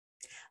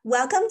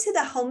Welcome to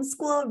the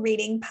Homeschool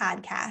Reading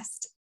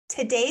Podcast.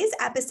 Today's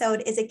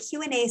episode is a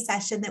Q&A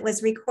session that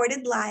was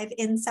recorded live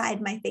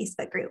inside my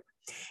Facebook group.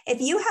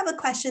 If you have a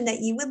question that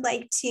you would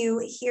like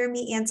to hear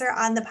me answer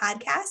on the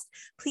podcast,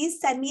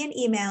 please send me an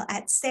email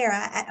at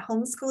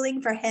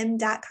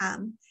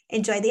sarah@homeschoolingforhim.com.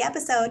 Enjoy the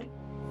episode.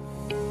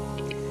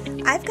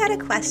 I've got a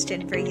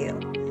question for you.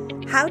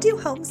 How do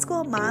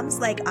homeschool moms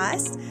like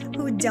us,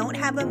 who don't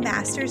have a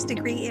master's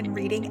degree in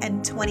reading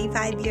and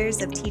 25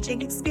 years of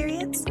teaching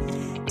experience,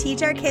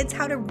 teach our kids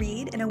how to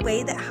read in a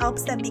way that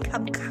helps them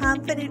become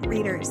confident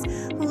readers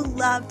who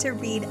love to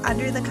read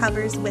under the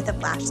covers with a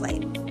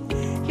flashlight?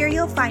 Here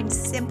you'll find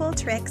simple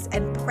tricks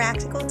and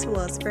practical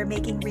tools for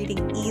making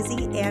reading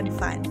easy and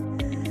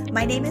fun.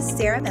 My name is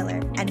Sarah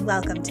Miller, and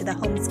welcome to the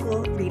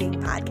Homeschool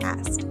Reading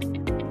Podcast.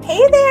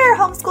 Hey there,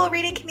 homeschool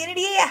reading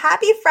community.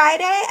 Happy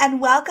Friday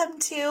and welcome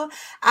to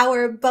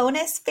our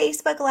bonus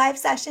Facebook Live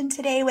session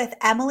today with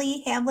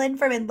Emily Hamblin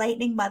from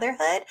Enlightening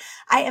Motherhood.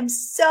 I am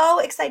so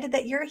excited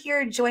that you're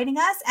here joining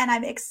us, and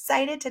I'm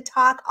excited to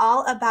talk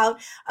all about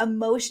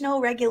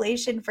emotional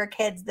regulation for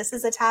kids. This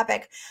is a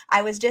topic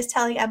I was just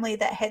telling Emily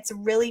that hits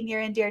really near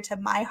and dear to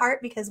my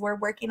heart because we're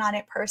working on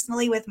it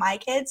personally with my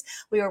kids.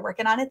 We were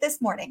working on it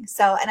this morning.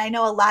 And I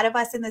know a lot of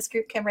us in this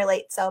group can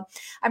relate. So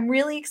I'm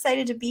really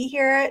excited to be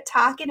here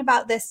talking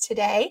about this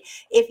today.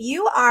 If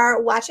you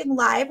are watching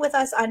live with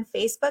us on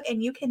Facebook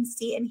and you can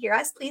see and hear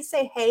us, please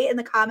say hey in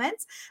the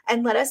comments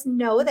and let us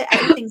know that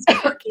everything's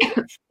working.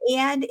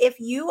 And if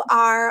you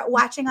are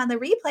watching on the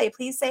replay,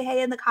 please say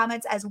hey in the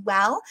comments as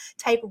well.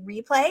 Type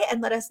replay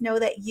and let us know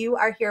that you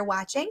are here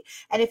watching.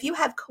 And if you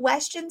have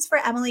questions for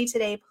Emily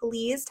today,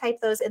 please type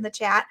those in the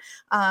chat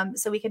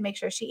so we can make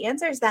sure she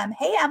answers them.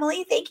 Hey,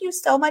 Emily, thank you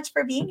so much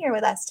for being here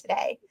with us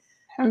today.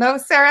 Hello,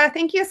 Sarah.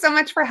 Thank you so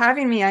much for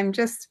having me. I'm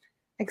just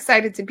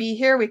excited to be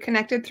here. We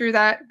connected through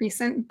that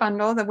recent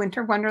bundle, the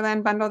Winter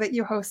Wonderland bundle that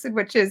you hosted,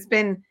 which has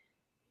been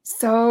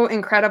so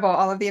incredible,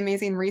 all of the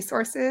amazing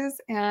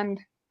resources. And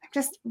I'm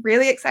just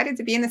really excited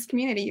to be in this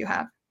community you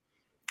have.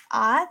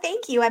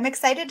 Thank you. I'm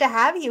excited to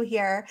have you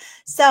here.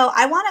 So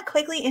I want to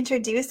quickly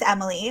introduce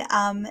Emily.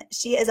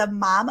 She is a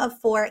mom of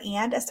 4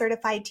 and a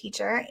certified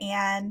teacher,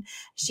 and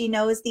she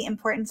knows the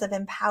importance of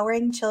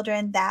empowering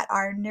children that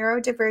are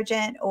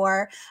neurodivergent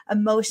or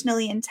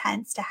emotionally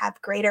intense to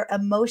have greater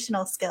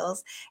emotional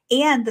skills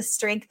and the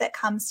strength that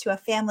comes to a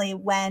family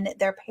when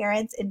their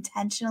parents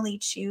intentionally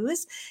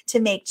choose to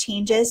make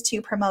changes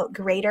to promote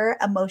greater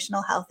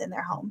emotional health in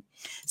their home.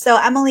 So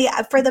Emily,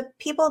 for the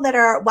people that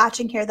are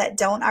watching here that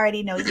don't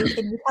already know you,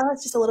 can you tell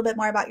us just a little bit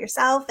more about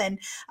yourself and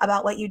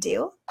about what you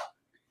do?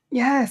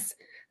 Yes.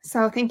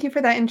 So thank you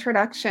for that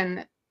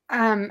introduction.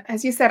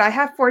 As you said, I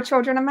have 4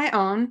 children of my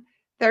own.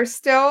 They're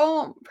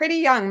still pretty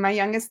young. My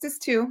youngest is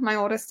 2. My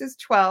oldest is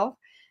 12.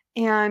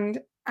 And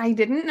I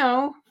didn't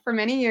know for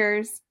many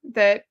years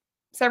that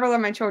several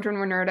of my children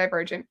were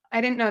neurodivergent.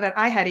 I didn't know that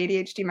I had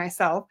ADHD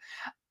myself.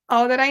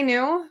 All that I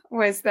knew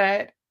was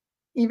that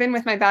even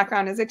with my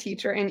background as a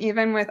teacher and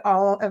even with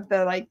all of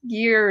the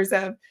years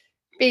of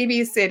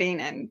babysitting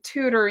and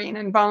tutoring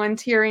and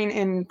volunteering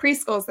in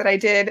preschools that I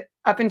did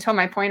up until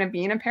my point of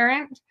being a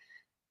parent,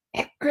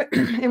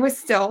 it was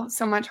still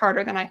so much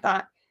harder than I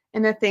thought.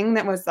 And the thing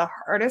that was the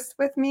hardest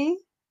with me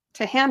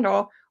to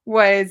handle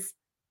was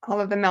all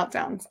of the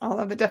meltdowns, all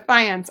of the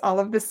defiance, all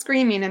of the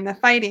screaming and the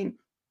fighting.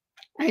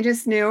 I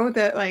just knew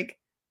that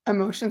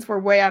emotions were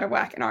way out of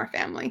whack in our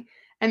family.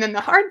 And then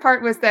the hard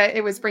part was that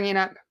it was bringing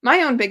up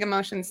my own big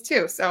emotions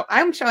too. So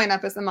I'm showing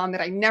up as the mom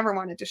that I never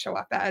wanted to show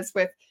up as,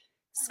 with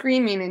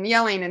screaming and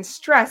yelling and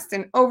stressed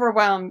and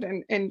overwhelmed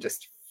and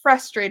just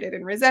frustrated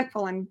and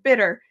resentful and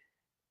bitter.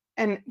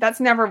 And that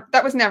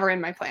was never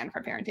in my plan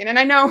for parenting. And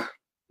I know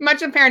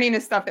much of parenting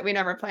is stuff that we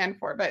never planned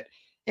for, but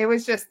it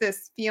was just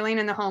this feeling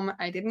in the home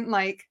I didn't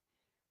like.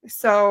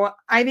 So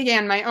I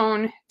began my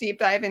own deep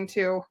dive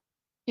into,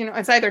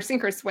 it's either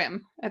sink or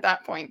swim at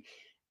that point.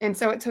 And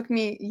so it took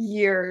me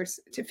years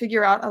to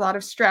figure out a lot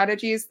of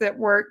strategies that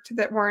worked,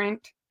 that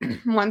weren't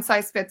one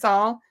size fits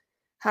all,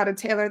 how to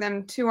tailor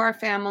them to our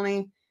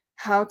family,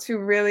 how to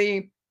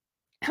really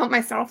help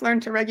myself learn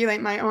to regulate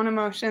my own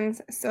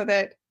emotions so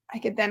that I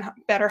could then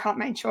better help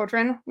my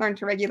children learn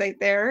to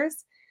regulate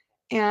theirs.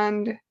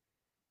 And,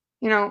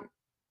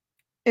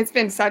 it's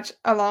been such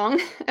a long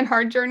and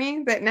hard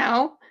journey that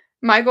now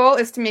my goal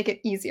is to make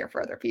it easier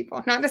for other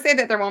people. Not to say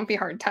that there won't be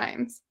hard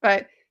times,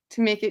 but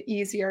to make it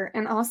easier,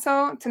 and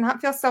also to not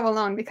feel so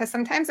alone, because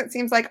sometimes it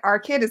seems like our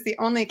kid is the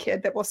only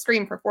kid that will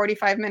scream for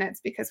 45 minutes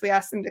because we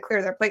asked them to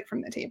clear their plate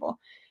from the table.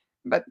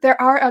 But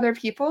there are other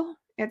people.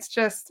 It's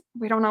just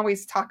we don't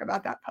always talk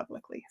about that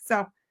publicly.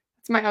 So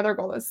that's my other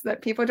goal, is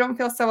that people don't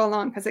feel so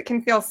alone, because it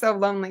can feel so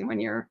lonely when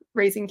you're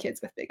raising kids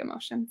with big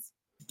emotions.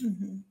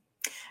 Mm-hmm.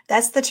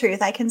 That's the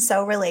truth. I can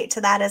so relate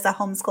to that as a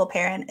homeschool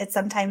parent. It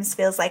sometimes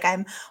feels like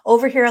I'm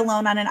over here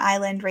alone on an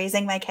island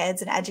raising my kids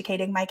and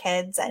educating my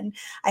kids. And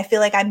I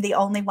feel like I'm the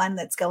only one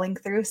that's going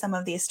through some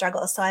of these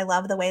struggles. So I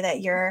love the way that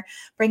you're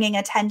bringing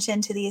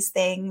attention to these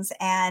things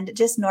and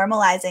just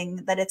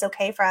normalizing that it's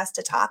okay for us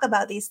to talk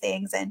about these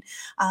things and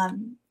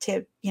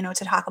to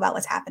talk about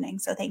what's happening.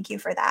 So thank you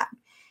for that.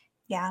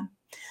 Yeah.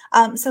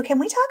 So can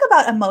we talk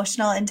about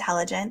emotional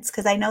intelligence?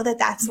 Because I know that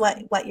that's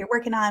what you're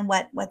working on,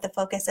 what the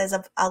focus is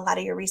of a lot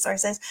of your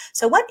resources.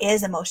 So what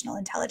is emotional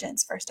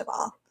intelligence, first of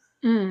all?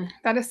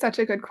 That is such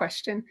a good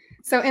question.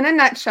 So in a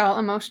nutshell,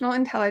 emotional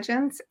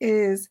intelligence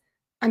is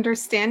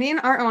understanding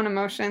our own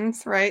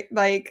emotions, right?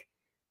 Like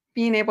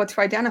being able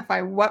to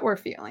identify what we're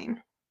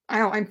feeling.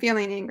 Oh, I'm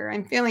feeling anger.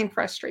 I'm feeling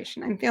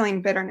frustration. I'm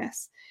feeling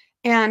bitterness.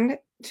 And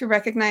to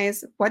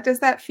recognize, what does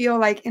that feel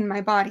like in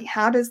my body?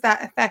 How does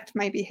that affect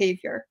my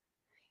behavior?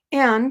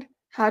 And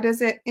how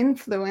does it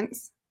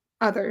influence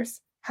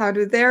others? How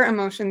do their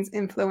emotions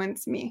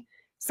influence me?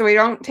 So we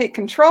don't take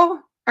control,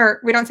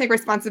 or we don't take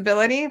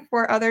responsibility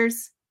for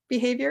others'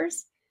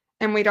 behaviors,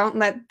 and we don't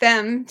let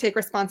them take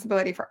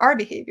responsibility for our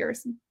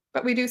behaviors.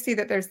 But we do see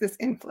that there's this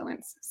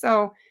influence.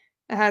 So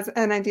it has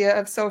an idea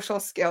of social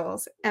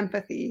skills,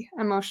 empathy,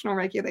 emotional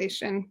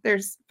regulation.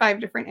 There's 5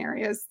 different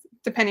areas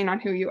depending on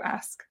who you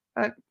ask.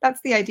 But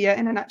that's the idea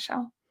in a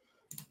nutshell.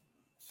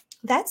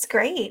 That's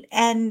great.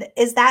 And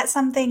is that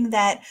something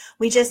that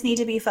we just need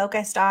to be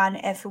focused on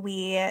if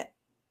we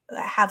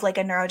have like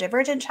a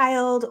neurodivergent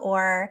child,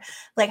 or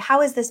like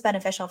how is this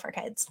beneficial for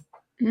kids?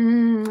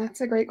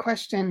 That's a great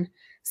question.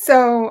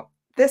 So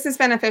this is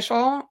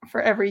beneficial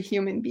for every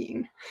human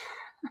being.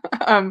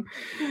 um,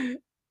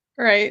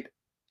 right?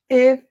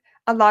 If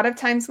a lot of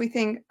times we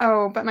think,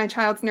 oh, but my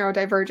child's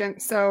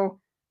neurodivergent, so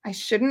I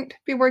shouldn't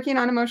be working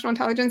on emotional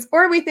intelligence,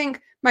 or we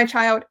think my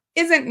child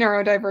isn't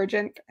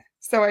neurodivergent,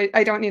 so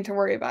I don't need to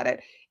worry about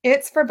it.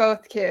 It's for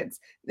both kids.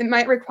 It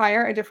might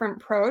require a different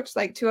approach.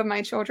 Like 2 of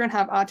my children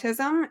have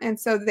autism, and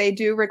so they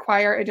do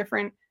require a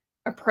different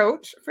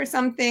approach for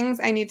some things.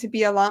 I need to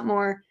be a lot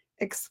more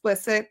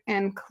explicit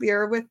and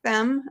clear with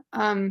them.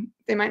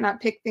 They might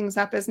not pick things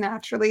up as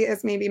naturally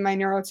as maybe my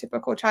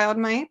neurotypical child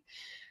might.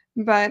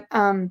 But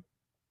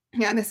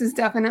yeah, this is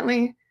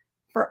definitely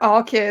for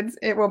all kids.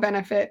 It will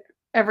benefit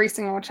every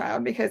single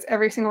child because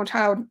every single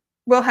child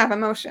will have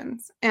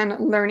emotions, and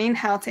learning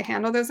how to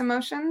handle those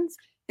emotions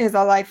is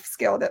a life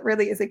skill that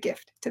really is a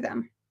gift to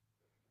them.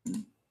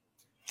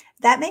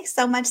 That makes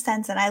so much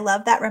sense. And I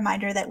love that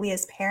reminder that we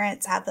as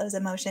parents have those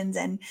emotions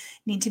and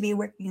need to be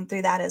working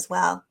through that as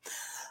well.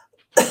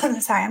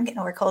 Sorry, I'm getting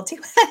over a cold too.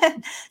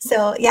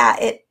 So yeah,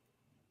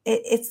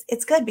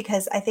 it's good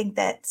because I think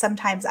that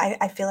sometimes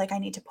I feel like I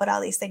need to put all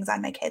these things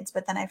on my kids,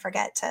 but then I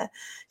forget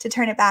to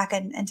turn it back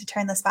and to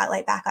turn the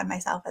spotlight back on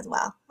myself as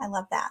well. I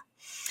love that.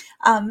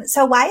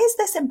 So why is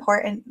this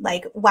important?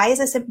 Like, why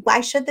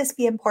should this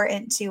be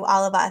important to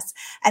all of us?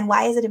 And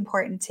why is it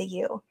important to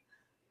you?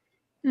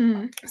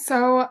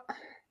 So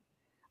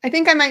I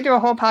think I might do a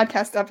whole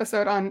podcast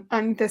episode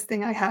on this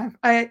thing I have.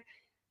 I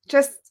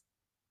just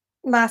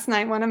last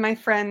night, one of my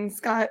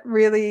friends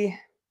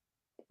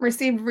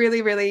received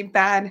really, really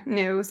bad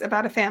news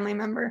about a family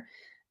member.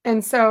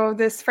 And so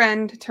this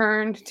friend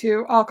turned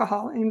to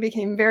alcohol and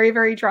became very,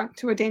 very drunk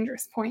to a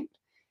dangerous point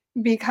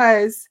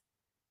because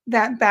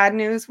that bad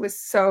news was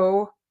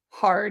so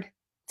hard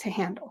to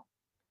handle.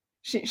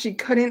 She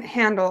couldn't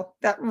handle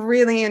that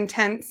really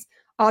intense,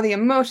 all the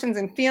emotions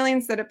and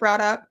feelings that it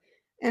brought up.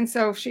 And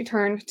so she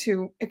turned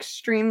to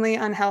extremely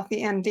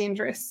unhealthy and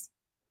dangerous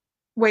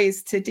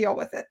ways to deal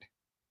with it.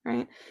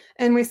 Right.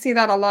 And we see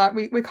that a lot.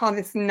 We call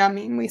this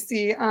numbing. We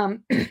see,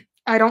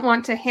 I don't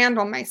want to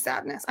handle my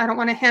sadness. I don't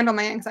want to handle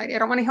my anxiety. I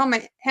don't want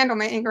to handle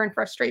my anger and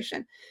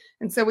frustration.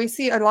 And so we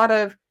see a lot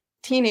of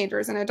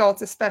teenagers and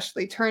adults,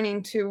 especially,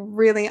 turning to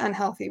really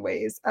unhealthy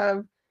ways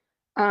of,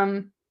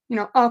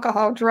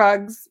 alcohol,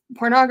 drugs,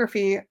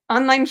 pornography,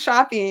 online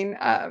shopping,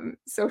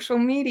 social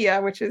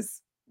media, which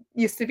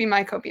used to be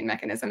my coping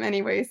mechanism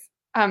anyways.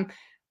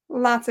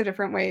 Lots of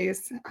different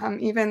ways,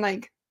 even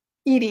like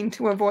eating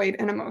to avoid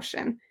an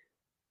emotion,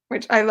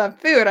 which I love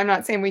food. I'm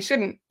not saying we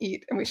shouldn't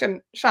eat and we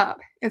shouldn't shop.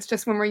 It's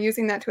just when we're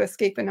using that to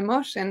escape an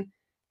emotion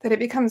that it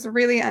becomes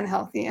really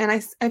unhealthy. And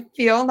I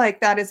feel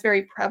like that is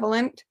very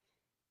prevalent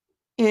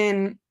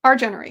in our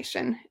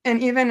generation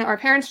and even our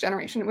parents'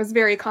 generation. It was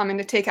very common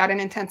to take out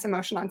an intense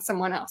emotion on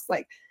someone else.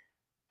 Like,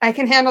 I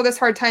can handle this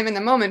hard time in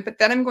the moment, but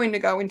then I'm going to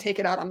go and take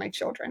it out on my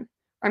children.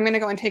 Or I'm going to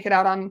go and take it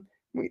out on,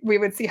 we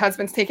would see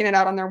husbands taking it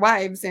out on their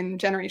wives in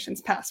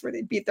generations past where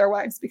they beat their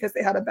wives because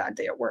they had a bad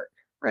day at work,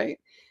 right?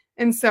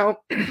 And so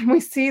we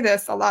see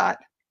this a lot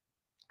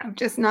of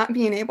just not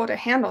being able to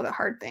handle the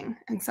hard thing.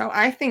 And so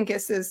I think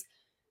this is,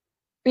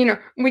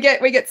 we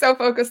get so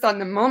focused on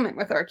the moment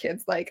with our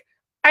kids. Like,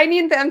 I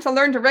need them to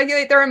learn to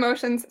regulate their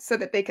emotions so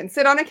that they can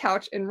sit on a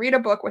couch and read a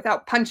book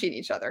without punching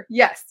each other.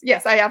 Yes,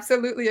 I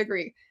absolutely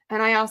agree.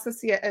 And I also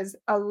see it as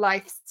a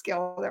life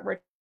skill that we're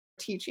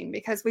teaching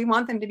because we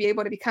want them to be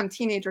able to become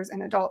teenagers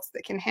and adults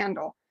that can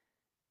handle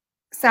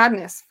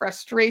sadness,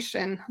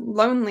 frustration,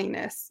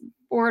 loneliness,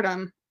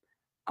 boredom,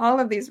 all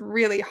of these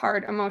really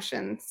hard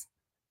emotions,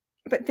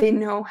 but they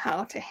know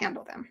how to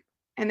handle them.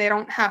 And they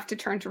don't have to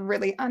turn to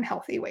really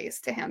unhealthy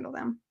ways to handle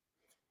them.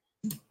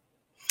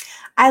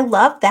 I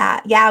love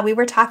that. Yeah, we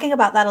were talking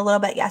about that a little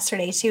bit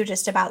yesterday too,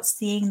 just about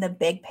seeing the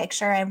big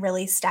picture and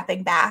really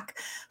stepping back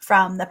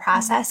from the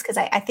process. Because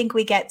I think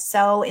we get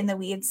so in the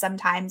weeds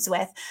sometimes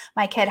with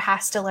my kid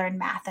has to learn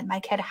math and my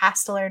kid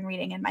has to learn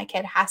reading and my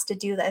kid has to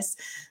do this,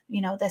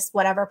 this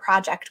whatever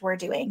project we're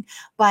doing.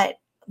 But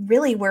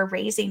really, we're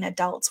raising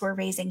adults, we're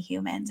raising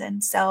humans.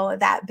 And so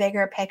that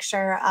bigger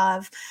picture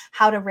of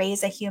how to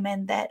raise a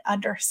human that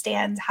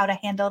understands how to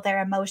handle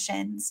their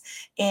emotions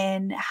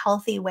in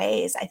healthy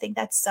ways. I think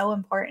that's so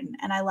important.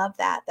 And I love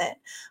that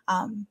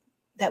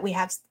we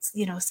have,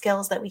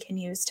 skills that we can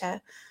use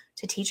to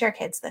teach our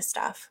kids this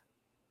stuff.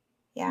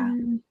 Yeah.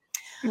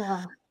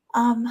 Yeah.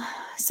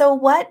 So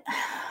what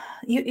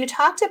you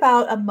talked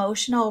about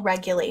emotional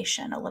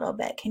regulation a little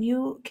bit. Can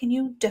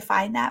you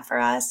define that for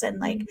us? And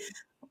like,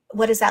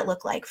 what does that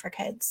look like for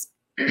kids?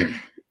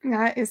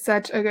 That is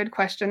such a good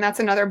question. That's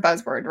another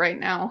buzzword right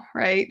now,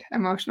 right?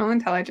 Emotional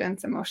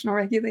intelligence, emotional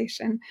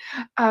regulation.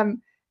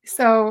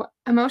 So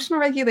emotional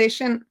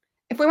regulation,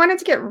 if we wanted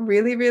to get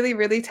really, really,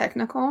 really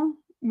technical,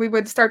 we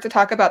would start to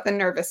talk about the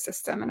nervous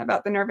system and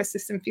about the nervous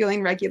system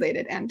feeling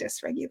regulated and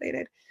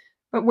dysregulated.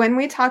 But when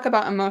we talk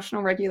about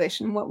emotional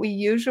regulation, what we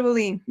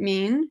usually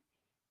mean,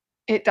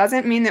 it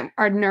doesn't mean that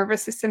our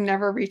nervous system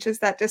never reaches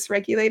that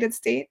dysregulated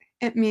state.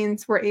 It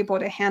means we're able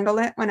to handle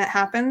it when it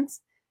happens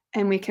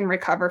and we can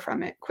recover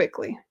from it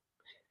quickly.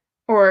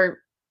 Or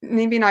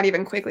maybe not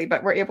even quickly,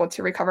 but we're able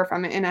to recover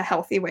from it in a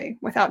healthy way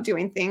without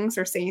doing things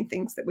or saying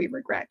things that we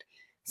regret.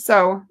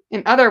 So,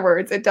 in other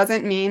words, it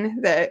doesn't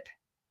mean that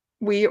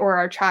we or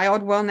our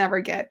child will never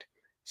get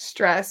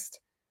stressed,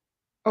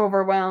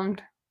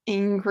 overwhelmed,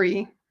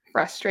 angry,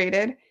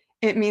 frustrated.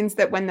 It means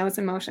that when those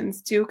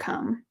emotions do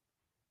come,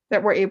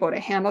 that we're able to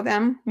handle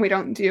them. We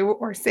don't do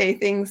or say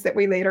things that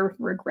we later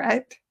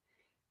regret,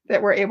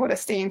 that we're able to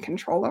stay in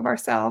control of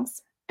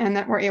ourselves, and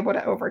that we're able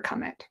to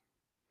overcome it.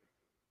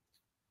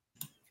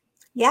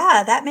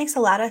 Yeah, that makes a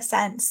lot of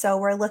sense. So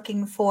we're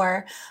looking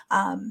for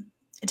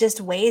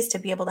just ways to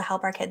be able to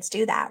help our kids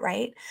do that,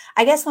 right?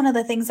 I guess one of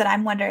the things that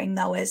I'm wondering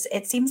though is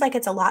it seems like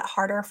it's a lot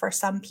harder for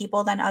some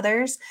people than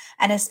others,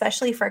 and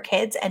especially for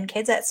kids and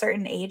kids at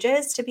certain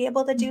ages to be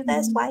able to do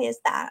this. Why is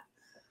that?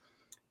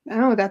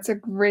 Oh, that's a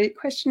great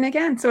question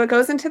again. So it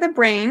goes into the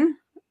brain.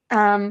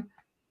 I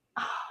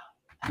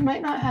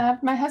might not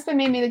have. My husband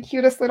made me the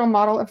cutest little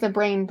model of the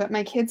brain, but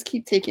my kids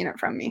keep taking it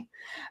from me.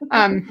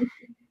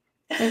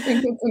 I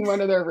think it's in one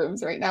of their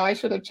rooms right now. I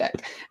should have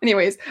checked.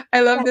 Anyways,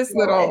 I love this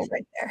little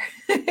Right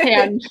there.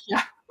 hand.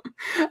 Yeah.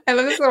 I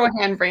love this little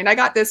hand brain. I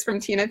got this from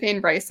Tina Payne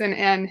Bryson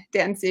and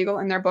Dan Siegel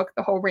in their book,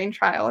 The Whole Brain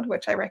Child,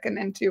 which I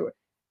recommend to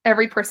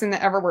every person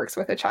that ever works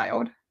with a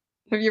child.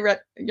 Have you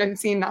read? You've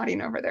seen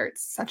nodding over there.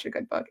 It's such a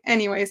good book.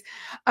 Anyways,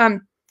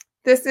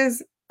 this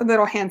is a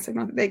little hand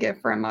signal that they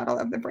give for a model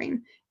of the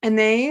brain. And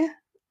they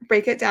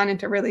break it down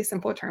into really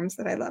simple terms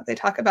that I love. They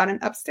talk about an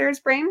upstairs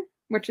brain,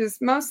 which is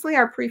mostly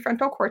our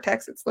prefrontal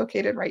cortex. It's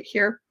located right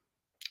here.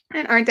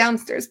 And our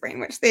downstairs brain,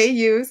 which they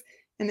use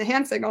in the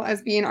hand signal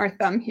as being our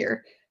thumb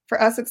here.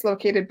 For us, it's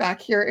located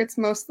back here. It's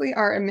mostly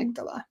our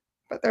amygdala,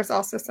 but there's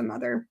also some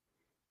other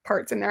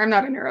parts in there. I'm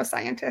not a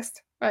neuroscientist,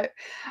 but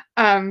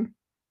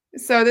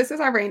so this is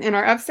our brain. And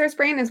our upstairs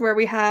brain is where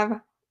we have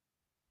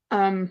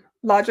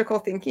logical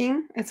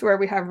thinking. It's where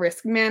we have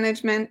risk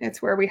management.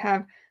 It's where we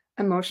have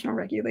emotional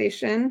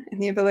regulation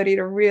and the ability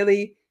to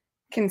really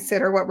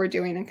consider what we're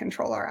doing and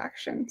control our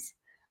actions.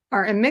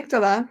 Our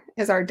amygdala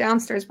is our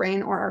downstairs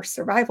brain or our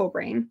survival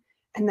brain.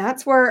 And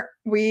that's where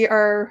we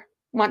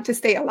want to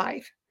stay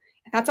alive.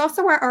 And that's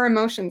also where our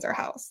emotions are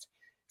housed.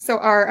 So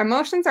our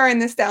emotions are in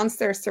this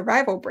downstairs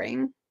survival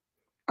brain.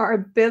 Our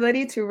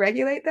ability to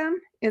regulate them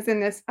is in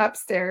this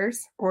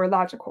upstairs or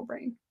logical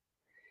brain.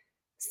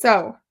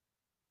 So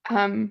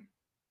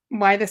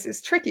why this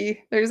is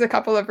tricky, there's a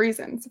couple of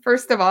reasons.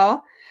 First of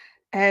all,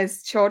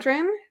 as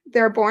children,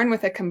 they're born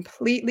with a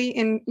completely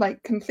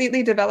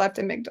developed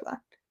amygdala.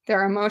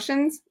 Their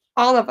emotions,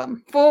 all of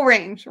them, full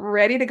range,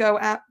 ready to go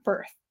at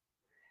birth.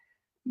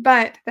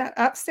 But that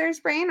upstairs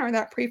brain or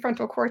that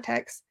prefrontal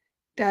cortex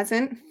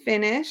doesn't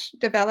finish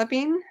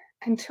developing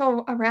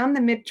until around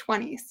the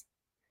mid-20s.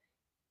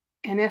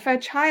 And if a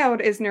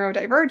child is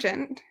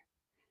neurodivergent,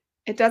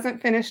 it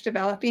doesn't finish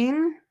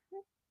developing.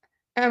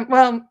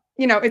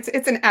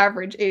 It's an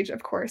average age,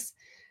 of course,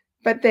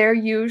 but they're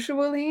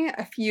usually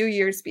a few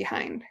years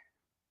behind.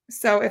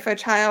 So if a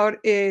child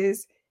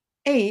is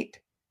 8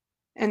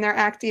 and they're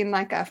acting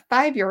like a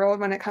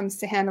 5-year-old when it comes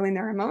to handling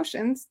their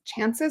emotions,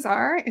 chances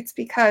are it's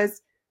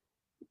because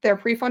their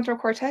prefrontal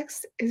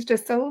cortex is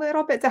just a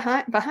little bit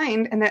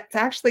behind, and that's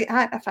actually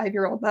at a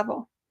 5-year-old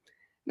level.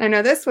 And I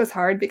know this was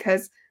hard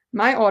because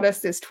my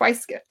oldest is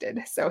twice gifted,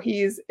 so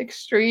he's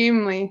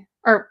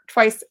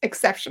twice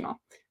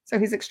exceptional. So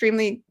he's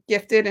extremely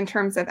gifted in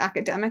terms of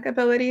academic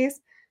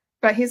abilities,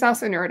 but he's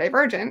also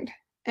neurodivergent.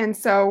 And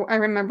so I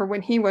remember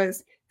when he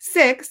was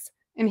 6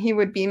 and he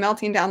would be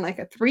melting down like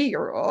a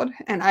 3-year-old,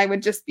 and I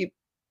would just be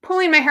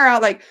pulling my hair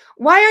out like,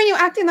 why are you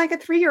acting like a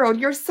 3-year-old?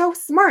 You're so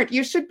smart.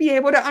 You should be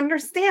able to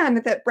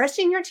understand that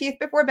brushing your teeth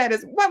before bed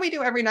is what we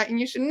do every night, and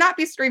you should not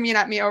be screaming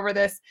at me over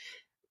this.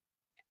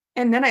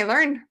 And then I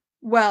learned,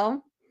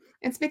 well,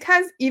 it's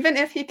because even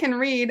if he can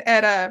read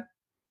at a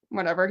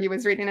whatever he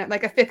was reading at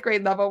like a 5th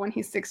grade level when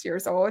he's 6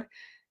 years old,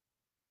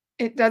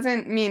 it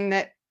doesn't mean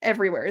that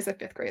everywhere is a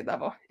 5th grade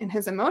level. And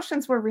his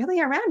emotions were really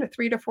around a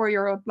 3 to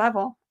 4-year-old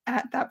level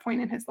at that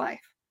point in his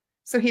life.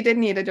 So he did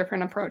need a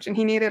different approach, and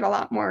he needed a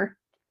lot more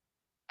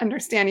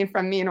understanding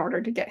from me in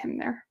order to get him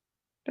there.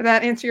 Did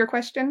that answer your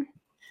question?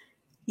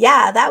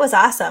 Yeah, that was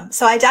awesome.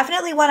 So I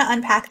definitely want to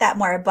unpack that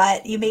more,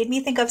 but you made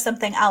me think of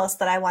something else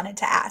that I wanted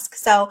to ask.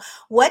 So,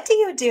 what do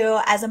you do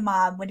as a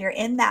mom when you're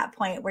in that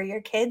point where your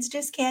kids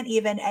just can't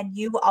even and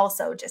you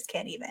also just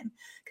can't even?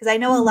 Because I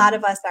know a lot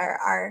of us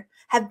are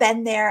have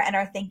been there and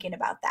are thinking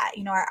about that.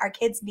 You know, our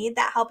kids need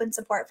that help and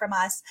support from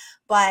us,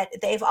 but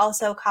they've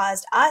also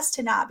caused us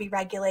to not be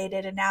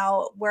regulated, and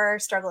now we're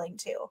struggling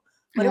too.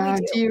 What do we Yeah.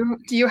 do?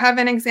 Do you have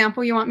an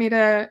example you want me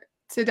to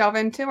delve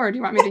into, or do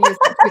you want me to use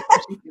that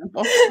toothbrush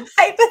example?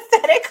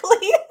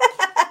 Hypothetically.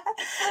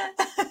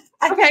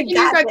 I Okay, I mean, can use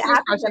God, that it toothbrush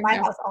happens in my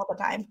example. house all the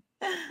time.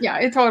 Yeah,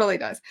 it totally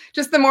does.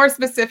 Just the more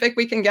specific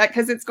we can get,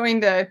 because it's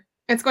going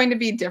to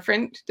be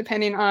different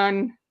depending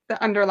on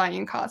the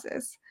underlying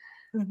causes.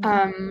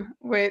 Mhm.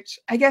 Which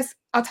I guess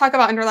I'll talk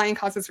about underlying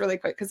causes really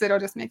quick because it'll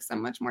just make so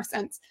much more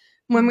sense.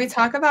 When we Mhm.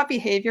 talk about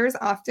behaviors,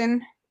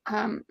 often,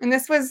 and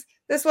this is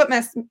what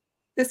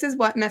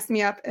messed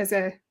me up as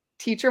a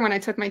teacher when I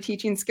took my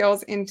teaching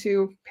skills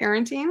into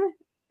parenting,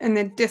 and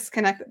the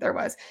disconnect that there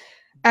was.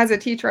 As a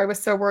teacher, I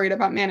was so worried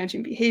about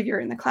managing behavior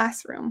in the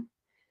classroom,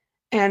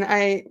 and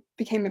I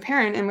became a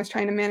parent and was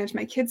trying to manage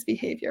my kids'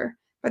 behavior.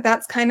 But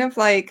that's kind of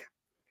like,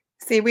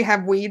 say we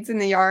have weeds in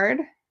the yard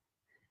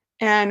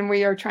and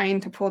we are trying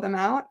to pull them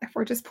out. If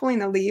we're just pulling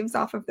the leaves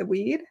off of the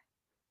weed's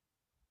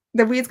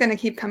going to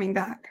keep coming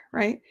back,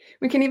 right?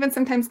 We can even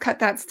sometimes cut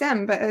that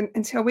stem, but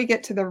until we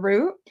get to the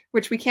root,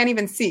 which we can't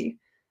even see,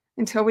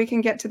 until we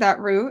can get to that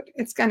root,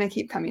 it's going to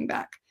keep coming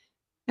back.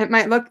 It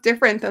might look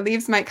different. The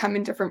leaves might come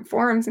in different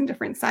forms and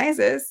different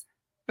sizes,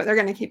 but they're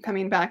going to keep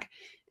coming back.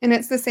 And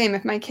it's the same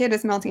if my kid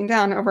is melting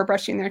down over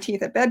brushing their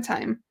teeth at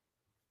bedtime.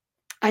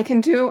 I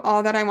can do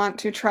all that I want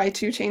to try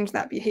to change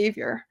that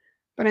behavior,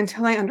 but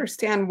until I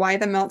understand why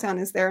the meltdown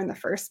is there in the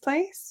first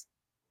place,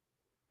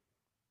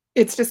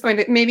 it's just going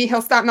to, maybe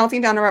he'll stop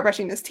melting down about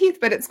brushing his teeth,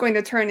 but it's going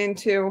to turn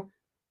into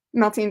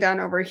melting down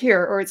over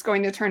here, or it's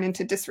going to turn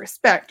into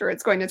disrespect, or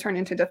it's going to turn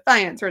into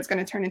defiance, or it's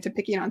going to turn into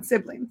picking on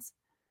siblings,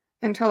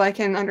 until I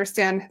can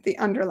understand the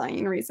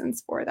underlying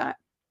reasons for that.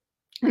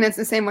 And it's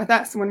the same with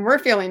us when we're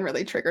feeling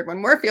really triggered,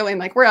 when we're feeling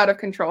like we're out of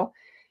control.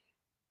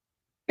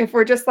 If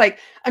we're just like,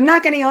 I'm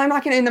not going to yell, I'm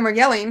not going to, and then we're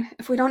yelling,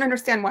 if we don't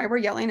understand why we're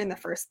yelling in the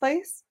first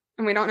place,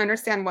 and we don't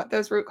understand what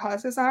those root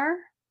causes are,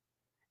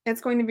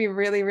 it's going to be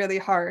really, really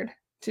hard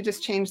to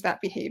just change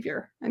that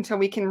behavior until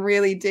we can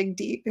really dig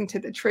deep into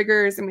the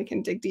triggers, and we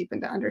can dig deep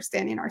into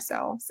understanding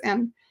ourselves,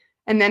 and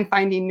then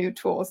finding new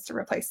tools to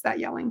replace that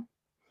yelling.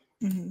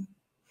 Mhm.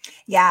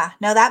 Yeah,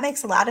 no, that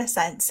makes a lot of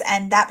sense.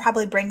 And that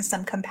probably brings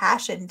some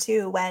compassion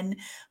too when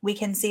we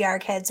can see our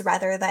kids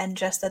rather than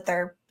just that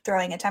they're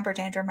throwing a temper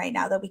tantrum right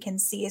now, that we can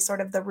see sort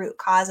of the root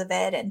cause of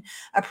it and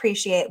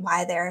appreciate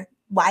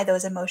why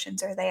those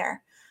emotions are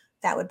there.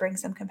 That would bring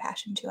some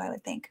compassion too, I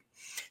would think.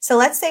 So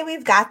let's say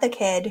we've got the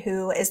kid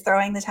who is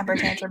throwing the temper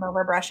tantrum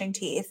over brushing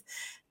teeth.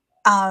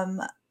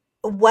 Um,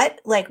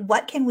 what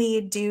can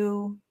we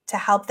do to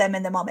help them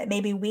in the moment?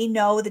 Maybe we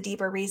know the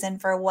deeper reason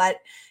for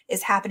what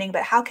is happening,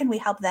 but how can we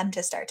help them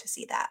to start to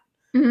see that?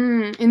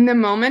 In the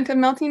moment of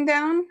melting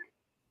down?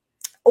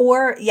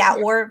 Or yeah,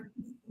 or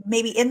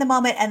maybe in the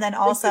moment and then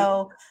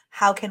also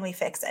how can we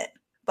fix it?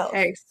 Both.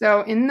 Okay,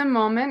 so in the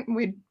moment,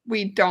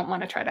 we don't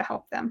want to try to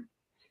help them.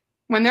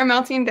 When they're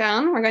melting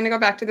down, we're going to go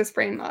back to this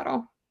brain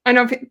model. I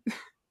know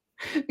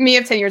me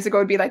of 10 years ago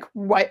would be like,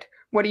 what?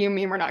 What do you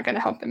mean we're not going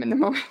to help them in the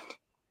moment?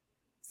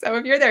 So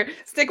if you're there,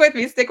 stick with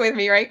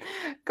me, right?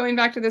 Going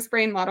back to this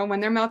brain model, when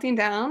they're melting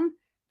down,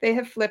 they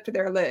have flipped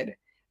their lid.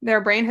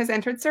 Their brain has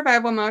entered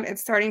survival mode.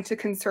 It's starting to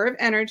conserve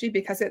energy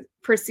because it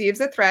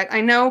perceives a threat.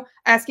 I know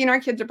asking our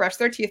kids to brush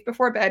their teeth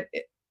before bed,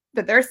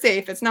 that they're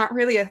safe, it's not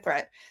really a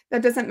threat.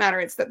 That doesn't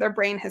matter. It's that their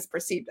brain has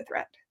perceived a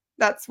threat.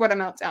 That's what a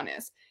meltdown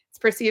is. It's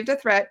perceived a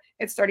threat.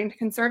 It's starting to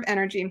conserve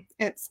energy.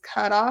 It's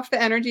cut off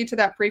the energy to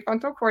that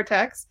prefrontal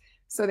cortex.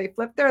 So they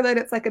flip their lid.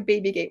 It's like a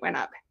baby gate went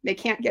up. They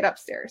can't get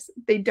upstairs.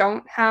 They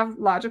don't have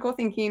logical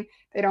thinking.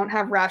 They don't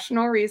have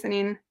rational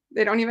reasoning.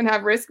 They don't even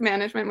have risk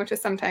management, which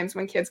is sometimes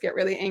when kids get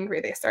really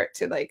angry, they start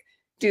to like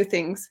do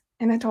things,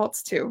 and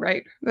adults too,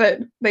 right?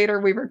 That later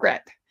we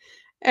regret.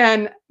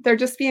 And they're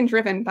just being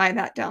driven by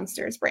that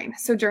downstairs brain.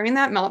 So during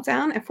that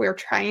meltdown, if we're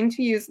trying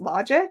to use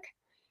logic,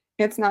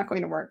 it's not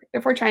going to work.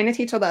 If we're trying to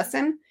teach a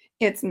lesson,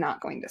 it's not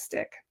going to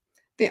stick.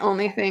 The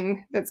only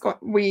thing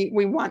we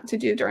want to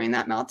do during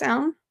that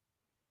meltdown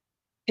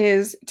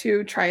is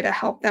to try to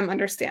help them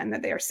understand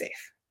that they are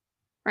safe,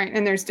 right?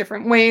 And there's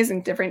different ways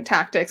and different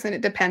tactics, and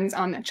it depends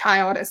on the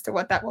child as to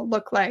what that will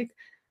look like.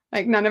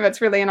 Like none of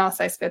it's really an all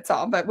size fits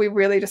all, but we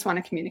really just want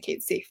to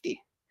communicate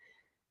safety.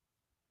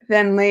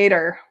 Then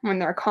later, when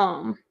they're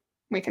calm,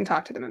 we can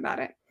talk to them about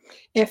it.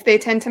 If they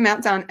tend to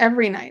melt down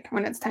every night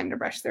when it's time to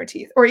brush their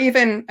teeth, or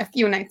even a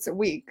few nights a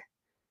week,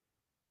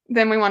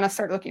 then we want to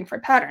start looking for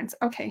patterns.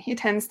 Okay, he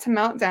tends to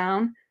melt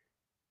down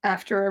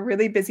after a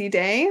really busy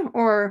day,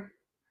 or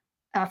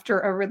after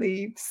a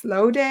really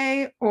slow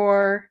day,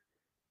 or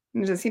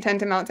does he tend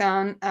to melt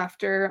down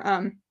after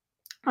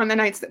on the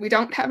nights that we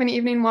don't have an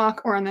evening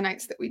walk, or on the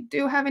nights that we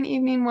do have an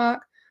evening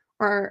walk,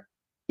 or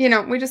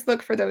we just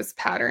look for those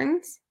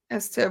patterns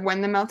as to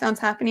when the meltdown's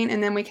happening,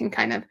 and then we can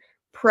kind of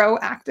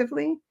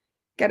proactively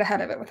get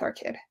ahead of it with our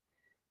kid.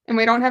 And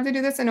we don't have to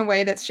do this in a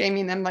way that's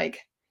shaming them, like,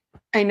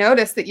 I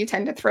notice that you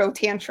tend to throw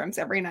tantrums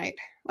every night.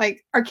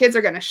 Like, our kids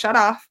are going to shut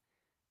off.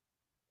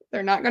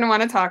 They're not going to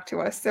want to talk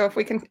to us. So if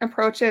we can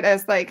approach it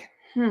as like,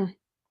 I've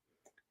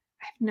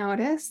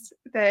noticed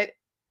that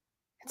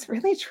it's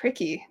really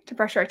tricky to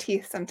brush our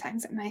teeth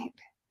sometimes at night.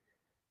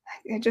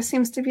 It just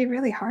seems to be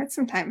really hard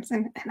sometimes.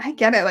 And I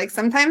get it. Like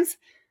sometimes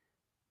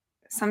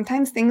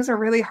things are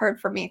really hard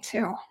for me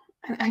too.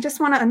 And I just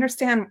want to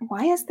understand,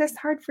 why is this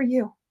hard for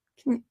you?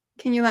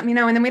 Can you let me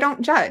know? And then we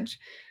don't judge.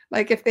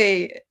 Like if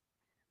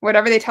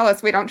whatever they tell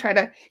us, we don't try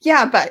to,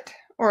 yeah, but,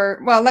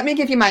 or, well, let me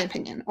give you my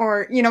opinion,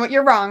 or, you know what,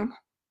 you're wrong.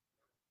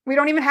 We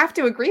don't even have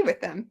to agree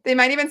with them. They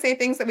might even say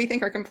things that we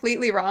think are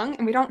completely wrong,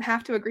 and we don't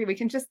have to agree. We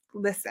can just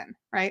listen,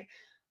 right?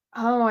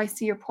 Oh, I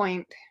see your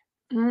point.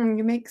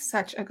 You make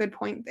such a good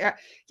point there.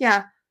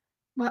 Yeah.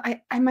 Well,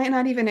 I might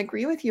not even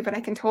agree with you, but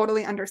I can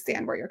totally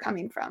understand where you're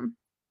coming from.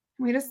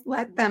 We just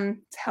let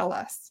them tell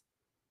us.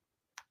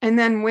 And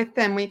then with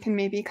them, we can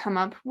maybe come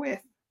up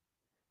with,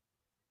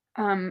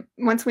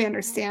 once we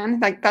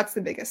understand, like that's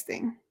the biggest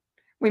thing.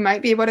 We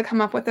might be able to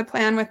come up with a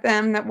plan with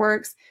them that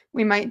works.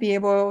 We might be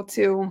able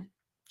to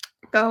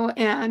go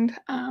and,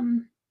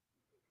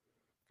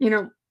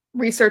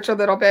 research a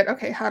little bit.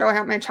 Okay, how do I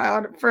help my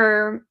child?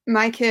 For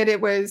my kid,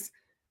 it was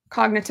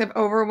cognitive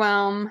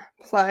overwhelm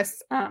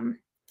plus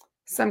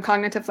some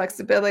cognitive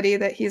flexibility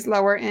that he's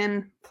lower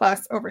in,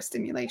 plus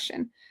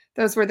overstimulation.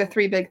 Those were the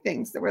three big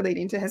things that were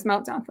leading to his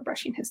meltdown for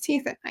brushing his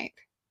teeth at night,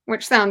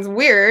 which sounds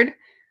weird.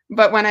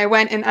 But when I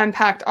went and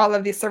unpacked all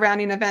of the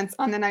surrounding events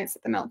on the nights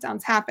that the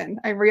meltdowns happened,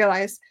 I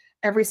realized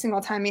every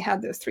single time he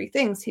had those three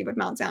things, he would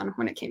melt down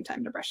when it came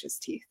time to brush his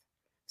teeth.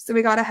 So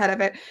we got ahead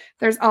of it.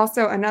 There's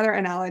also another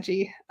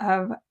analogy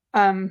of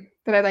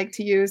that I like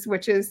to use,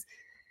 which is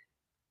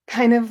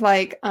kind of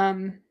like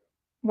when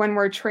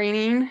we're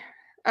training.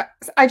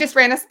 I just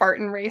ran a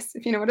Spartan race.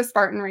 If you know what a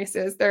Spartan race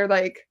is,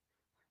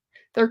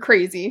 they're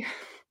crazy.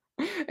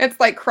 It's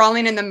like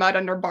crawling in the mud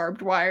under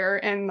barbed wire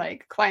and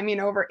like climbing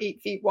over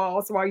 8 feet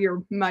walls while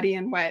you're muddy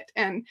and wet.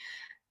 And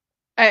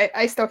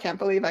I still can't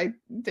believe I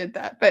did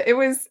that, but it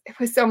was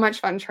so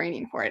much fun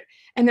training for it.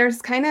 And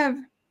there's kind of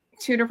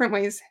two different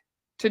ways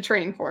to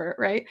train for it,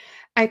 right?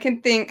 I can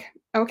think,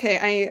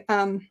 okay,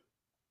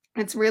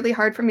 it's really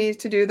hard for me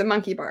to do the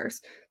monkey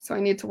bars, so I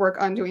need to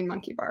work on doing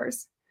monkey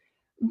bars.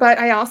 But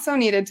I also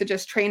needed to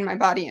just train my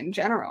body in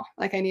general.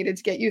 Like I needed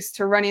to get used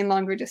to running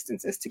longer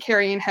distances, to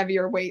carrying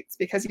heavier weights,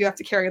 because you have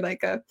to carry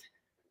like a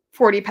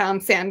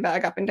 40-pound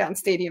sandbag up and down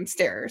stadium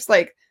stairs.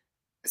 Like,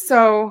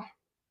 so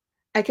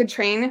I could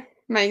train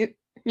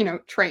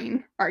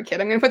train our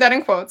kid. I'm going to put that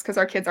in quotes because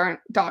our kids aren't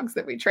dogs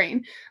that we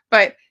train,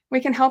 but we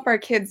can help our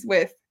kids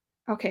with,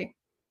 okay,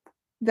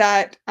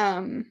 that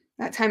time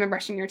of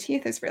brushing your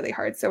teeth is really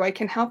hard. So I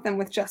can help them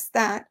with just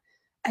that.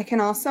 I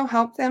can also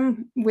help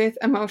them with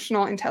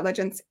emotional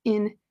intelligence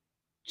in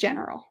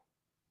general,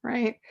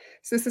 right?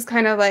 So this is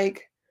kind of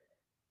like,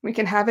 we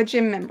can have a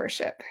gym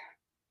membership,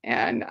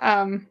 and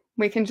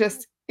we can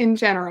just in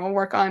general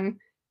work on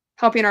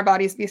helping our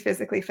bodies be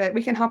physically fit.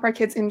 We can help our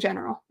kids in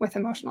general with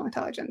emotional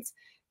intelligence,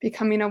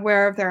 becoming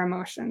aware of their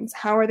emotions.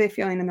 How are they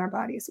feeling in their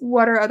bodies?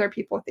 What are other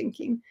people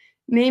thinking?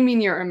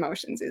 Naming your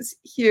emotions is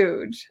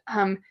huge.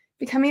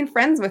 Becoming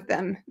friends with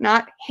them,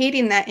 not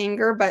hating that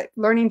anger, but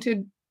learning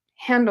to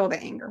handle the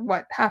anger.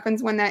 What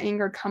happens when that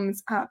anger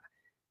comes up?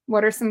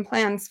 What are some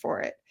plans for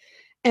it?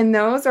 And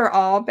those are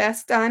all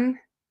best done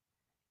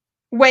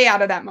way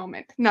out of that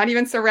moment, not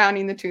even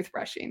surrounding the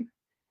toothbrushing.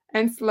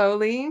 And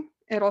slowly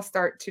it'll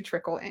start to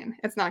trickle in.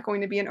 It's not going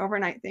to be an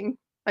overnight thing.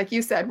 Like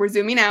you said, we're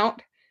zooming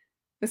out.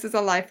 This is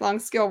a lifelong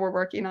skill we're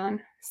working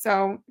on.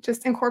 So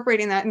just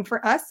incorporating that. And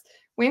for us,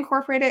 we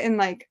incorporate it in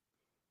like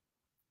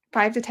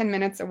 5 to 10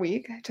 minutes a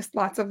week, just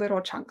lots of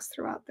little chunks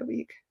throughout the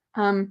week.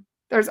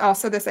 There's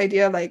also this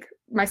idea, like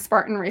my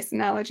Spartan race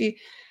analogy.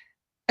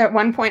 At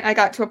one point, I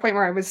got to a point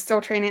where I was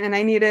still training and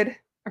I needed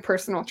a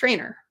personal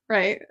trainer,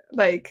 right?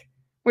 Like,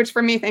 which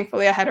for me,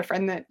 thankfully, I had a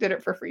friend that did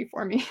it for free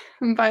for me.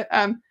 But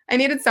I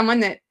needed someone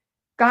that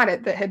got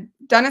it, that had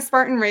done a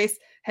Spartan race,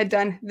 had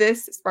done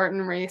this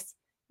Spartan race,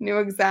 knew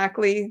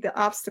exactly the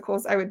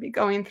obstacles I would be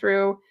going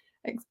through,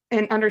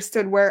 and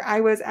understood where I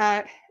was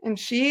at. And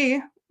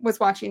she was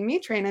watching me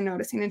train and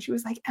noticing, and she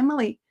was like,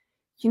 Emily,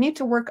 you need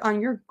to work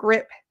on your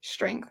grip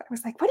strength. I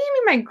was like, what do you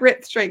mean my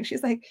grip strength?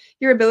 She's like,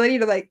 your ability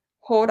to like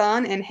hold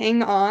on and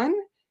hang on.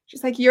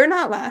 She's like, you're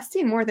not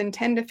lasting more than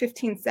 10 to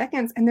 15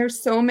 seconds. And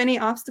there's so many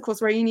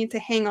obstacles where you need to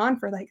hang on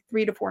for like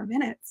 3 to 4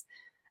 minutes.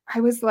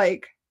 I was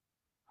like,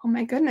 oh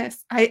my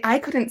goodness, I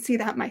couldn't see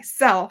that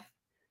myself.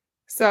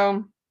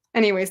 So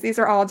anyways, these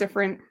are all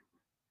different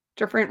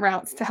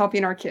routes to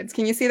helping our kids.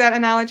 Can you see that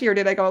analogy, or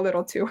did I go a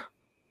little too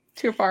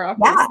far off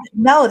Yeah, base?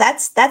 no,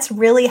 that's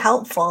really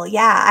helpful.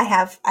 Yeah,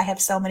 I have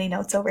so many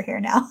notes over here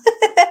now.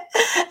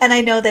 And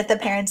I know that the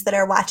parents that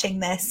are watching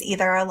this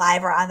either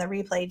live or on the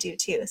replay do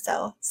too.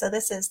 So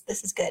this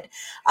is good.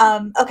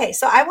 Okay,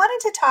 so I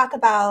wanted to talk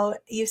about,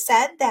 you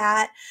said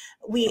that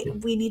we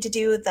need to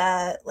do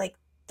the like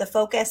the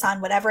focus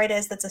on whatever it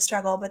is that's a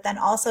struggle, but then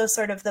also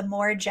sort of the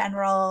more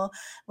general,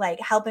 like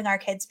helping our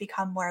kids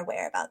become more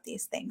aware about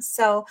these things.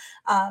 So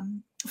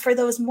for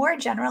those more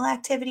general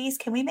activities,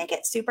 can we make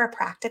it super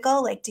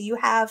practical? Like, do you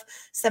have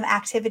some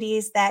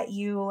activities that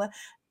you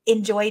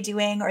enjoy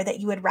doing or that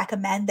you would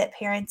recommend that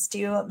parents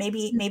do?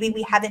 Maybe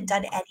we haven't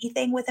done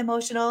anything with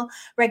emotional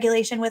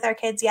regulation with our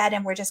kids yet,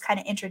 and we're just kind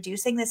of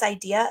introducing this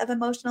idea of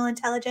emotional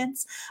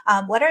intelligence.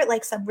 What are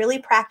like some really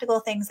practical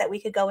things that we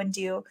could go and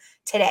do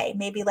today?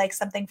 Maybe like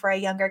something for a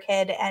younger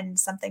kid and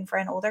something for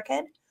an older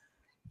kid?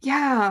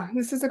 Yeah,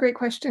 this is a great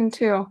question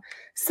too.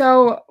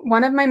 So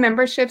one of my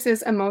memberships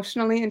is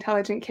Emotionally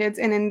Intelligent Kids,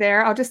 and in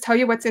there, I'll just tell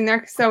you what's in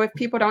there. So if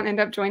people don't end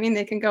up joining,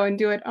 they can go and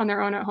do it on their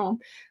own at home.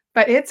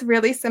 But it's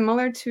really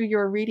similar to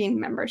your reading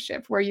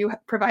membership, where you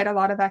provide a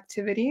lot of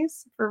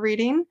activities for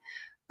reading,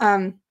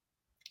 um,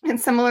 and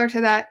similar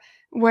to that,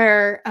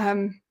 where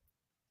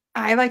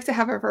I like to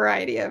have a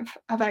variety of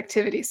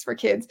activities for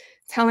kids,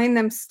 telling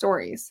them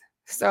stories.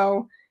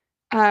 So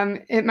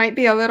it might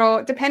be a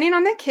little, depending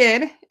on the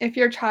kid, if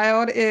your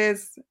child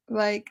is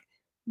like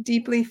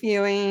deeply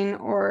feeling,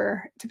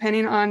 or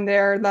depending on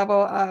their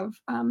level of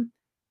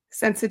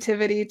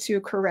sensitivity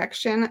to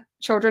correction.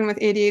 Children with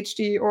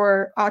ADHD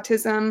or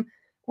autism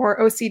or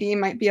OCD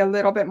might be a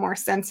little bit more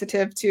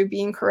sensitive to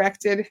being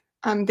corrected.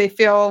 They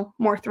feel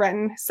more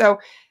threatened. So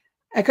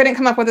I couldn't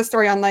come up with a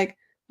story on like,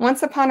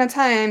 once upon a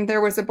time,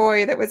 there was a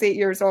boy that was 8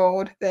 years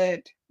old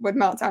that would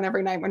melt down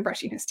every night when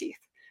brushing his teeth.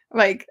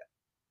 Like,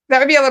 that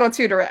would be a little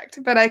too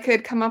direct, but I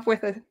could come up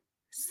with a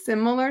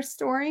similar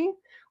story,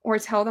 or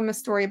tell them a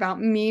story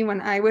about me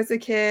when I was a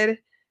kid.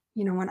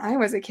 You know, when I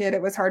was a kid,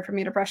 it was hard for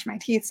me to brush my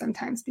teeth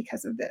sometimes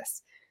because of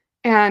this.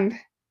 And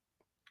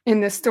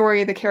in this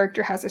story, the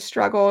character has a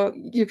struggle.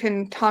 You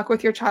can talk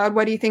with your child.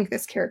 What do you think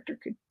this character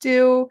could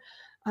do?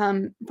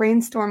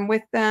 Brainstorm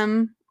with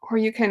them, or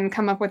you can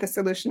come up with a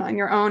solution on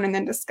your own and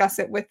then discuss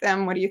it with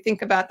them. What do you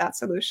think about that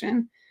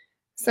solution?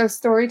 So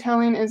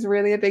storytelling is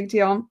really a big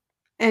deal.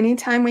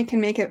 Anytime we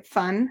can make it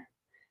fun,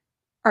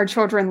 our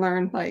children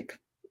learn like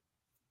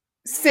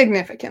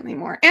significantly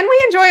more. And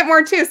we enjoy it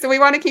more too, so we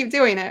want to keep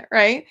doing it,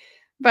 right?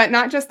 But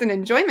not just an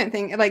enjoyment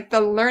thing, like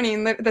the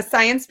learning, the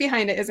science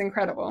behind it is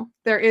incredible.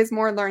 There is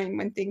more learning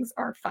when things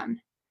are fun.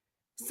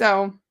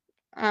 So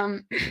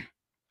um,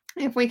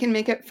 if we can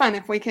make it fun,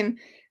 if we can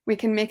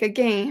make a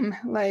game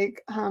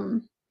like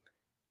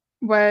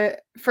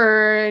what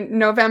for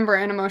November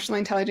and Emotionally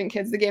Intelligent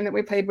Kids, the game that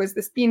we played was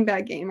this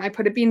beanbag game. I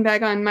put a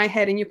beanbag on my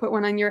head and you put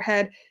one on your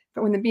head,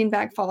 but when the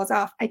beanbag falls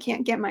off, I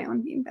can't get my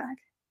own beanbag.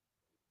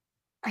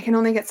 I can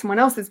only get someone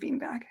else's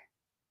beanbag.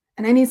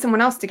 And I need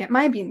someone else to get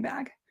my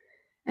beanbag.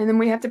 And then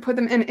we have to put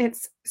them in.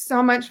 It's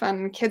so much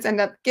fun. Kids end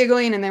up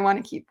giggling and they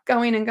want to keep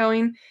going and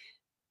going.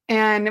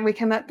 And we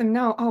can let them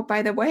know, oh,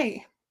 by the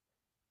way,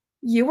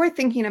 you were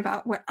thinking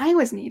about what I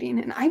was needing,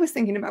 and I was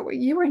thinking about what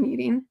you were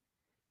needing.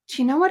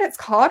 Do you know what it's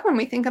called when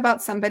we think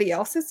about somebody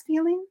else's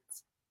feelings?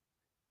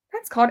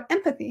 That's called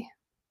empathy,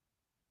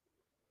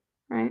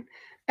 right?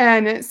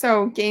 And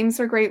so games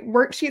are great.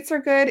 Worksheets are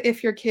good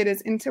if your kid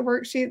is into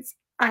worksheets.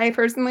 I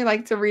personally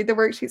like to read the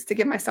worksheets to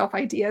give myself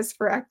ideas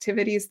for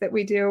activities that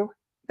we do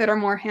that are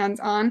more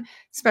hands-on,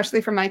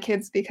 especially for my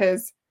kids,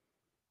 because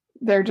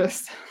they're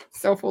just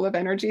so full of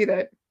energy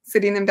that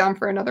sitting them down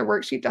for another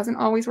worksheet doesn't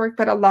always work.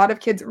 But a lot of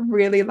kids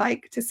really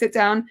like to sit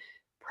down,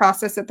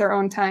 process at their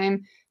own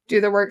time, do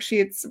the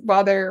worksheets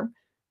while they're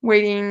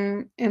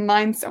waiting in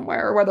line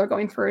somewhere, or while they're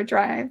going for a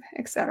drive,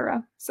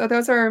 etc. So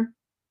those are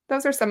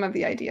some of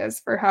the ideas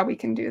for how we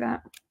can do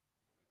that.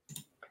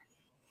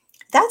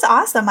 That's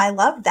awesome. I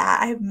love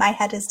that. My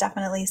head is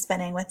definitely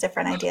spinning with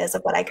different ideas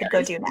of what I could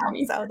go do now.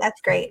 So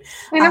that's great.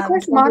 And of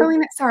course, Candy,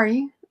 modeling it.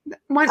 Sorry,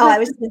 oh, I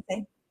was just going to say,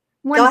 go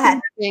one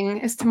ahead. thing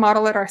is to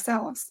model it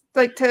ourselves.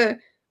 Like, to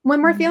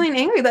when we're feeling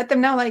angry, let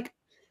them know, like,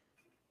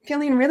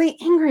 feeling really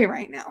angry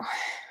right now.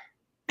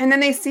 And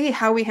then they see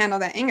how we handle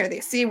that anger. They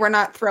see we're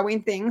not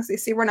throwing things. They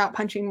see we're not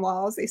punching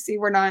walls. They see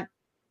we're not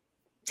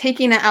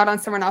taking it out on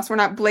someone else. We're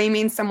not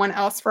blaming someone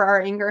else for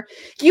our anger.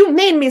 You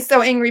made me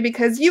so angry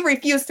because you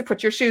refused to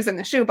put your shoes in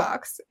the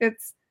shoebox.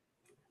 It's,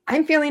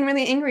 I'm feeling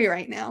really angry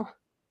right now.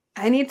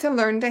 I need to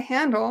learn to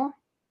handle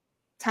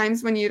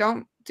times when you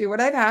don't do what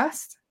I've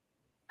asked.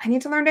 I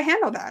need to learn to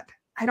handle that.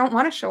 I don't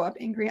want to show up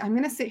angry. I'm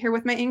going to sit here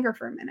with my anger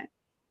for a minute.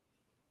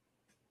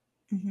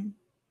 Mm-hmm.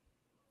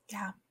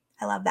 Yeah,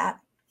 I love that.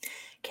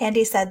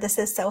 Candy said, this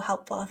is so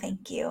helpful.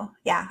 Thank you.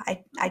 Yeah,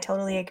 I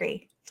totally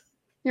agree.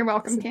 You're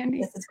welcome,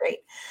 Candy. This is great.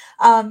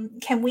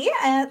 Can we,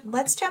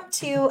 let's jump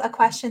to a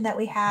question that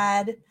we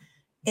had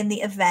in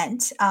the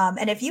event.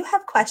 And if you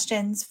have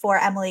questions for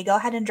Emily, go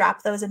ahead and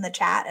drop those in the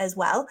chat as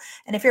well.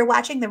 And if you're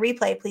watching the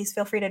replay, please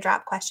feel free to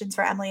drop questions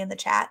for Emily in the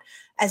chat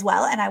as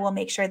well. And I will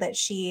make sure that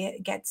she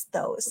gets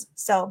those.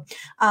 So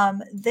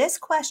this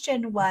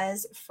question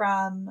was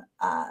from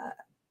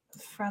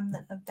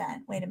the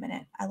event. Wait a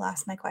minute. I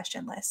lost my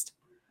question list.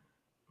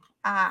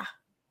 I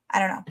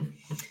don't know.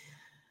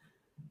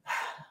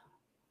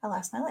 I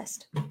lost my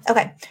list.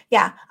 Okay.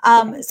 Yeah.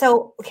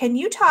 So can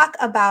you talk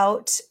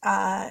about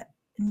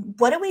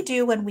what do we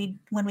do when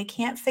we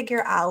can't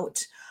figure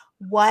out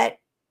what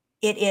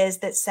it is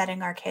that's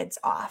setting our kids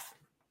off?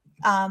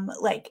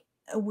 Like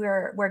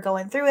we're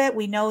going through it.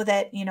 We know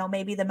that,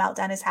 maybe the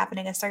meltdown is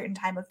happening a certain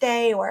time of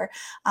day or,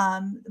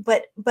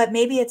 but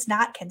maybe it's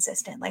not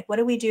consistent. Like, what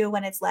do we do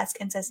when it's less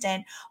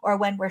consistent or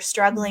when we're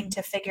struggling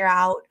to figure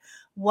out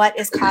what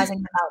is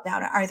causing the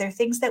meltdown? Are there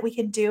things that we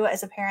can do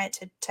as a parent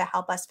to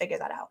help us figure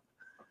that out?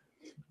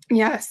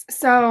 Yes.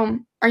 So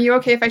are you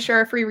okay if I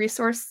share a free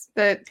resource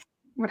that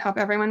would help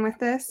everyone with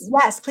this?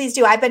 Yes, please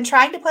do. I've been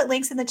trying to put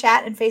links in the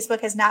chat and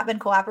Facebook has not been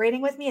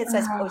cooperating with me. It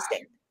says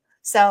posting.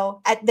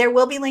 So there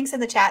will be links in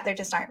the chat. There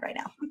just aren't right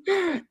now.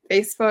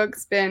 Facebook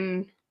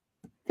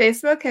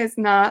has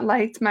not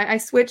liked I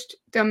switched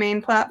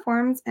domain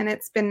platforms and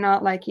it's been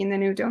not liking the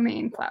new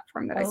domain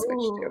platform that I switched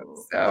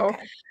to. So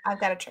okay. I've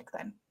got a trick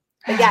then.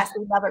 But yes,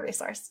 we love a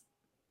resource.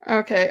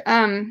 Okay.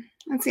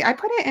 Let's see. I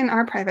put it in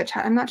our private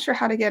chat. I'm not sure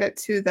how to get it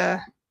to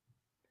the.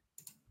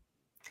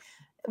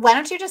 Why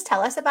don't you just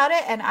tell us about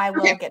it and I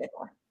will get it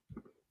more.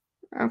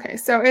 Okay.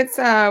 So it's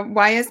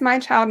Why is My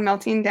Child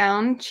Melting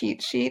Down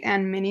cheat sheet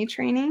and mini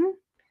training.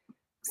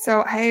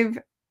 So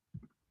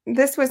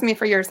this was me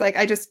for years. Like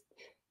I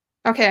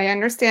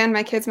understand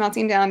my kid's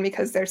melting down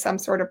because there's some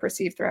sort of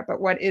perceived threat, but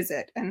what is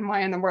it and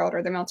why in the world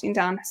are they melting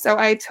down? So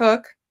I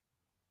took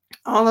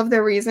all of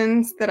the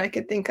reasons that I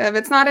could think of.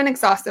 It's not an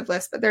exhaustive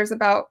list, but there's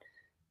about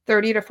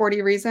 30 to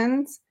 40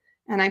 reasons.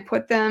 And I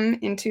put them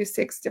into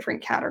 6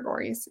 different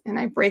categories and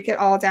I break it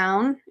all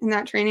down in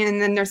that training.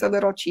 And then there's a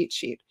little cheat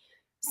sheet.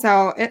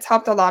 So it's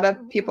helped a lot of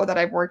people that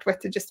I've worked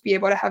with to just be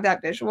able to have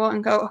that visual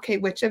and go, okay,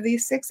 which of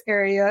these 6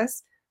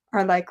 areas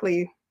are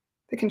likely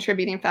the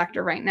contributing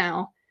factor right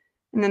now?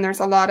 And then there's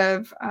a lot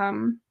of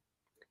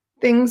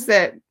things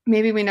that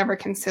maybe we never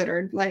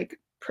considered, like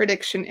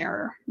prediction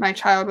error. My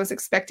child was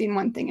expecting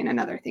one thing and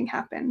another thing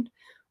happened.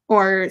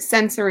 Or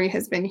sensory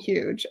has been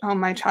huge. Oh,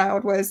 my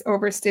child was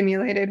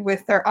overstimulated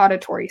with their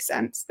auditory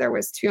sense. There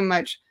was too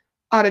much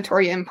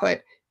auditory input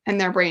and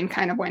their brain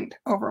kind of went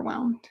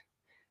overwhelmed.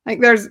 Like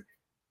there's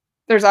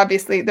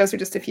obviously, those are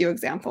just a few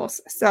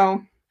examples.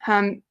 So,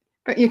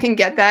 but you can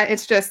get that.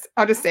 It's just,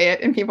 I'll just say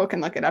it and people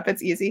can look it up.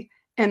 It's easy.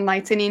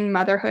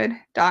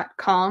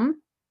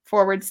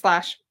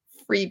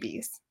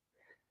 enlighteninmotherhood.com/freebies.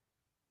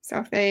 So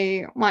if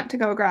they want to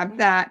go grab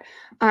that,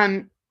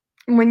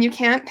 when you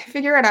can't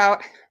figure it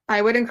out,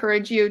 I would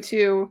encourage you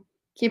to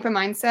keep a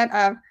mindset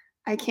of,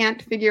 I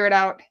can't figure it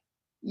out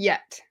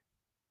yet,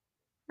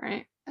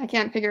 right? I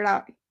can't figure it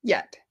out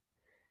yet.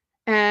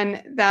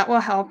 And that will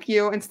help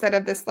you instead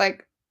of this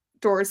like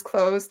doors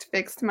closed,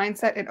 fixed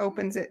mindset. It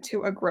opens it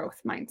to a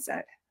growth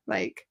mindset.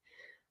 Like,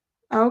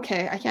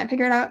 okay, I can't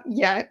figure it out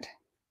yet.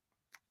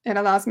 It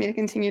allows me to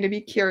continue to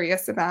be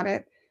curious about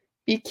it.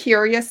 Be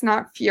curious,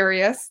 not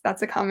furious.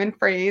 That's a common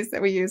phrase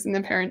that we use in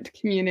the parent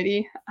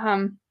community.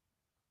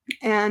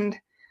 And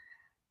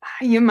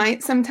you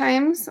might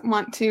sometimes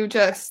want to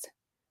just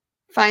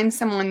find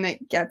someone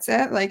that gets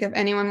it. Like if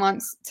anyone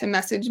wants to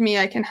message me,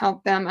 I can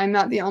help them. I'm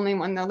not the only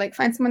one though. Like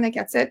find someone that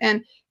gets it.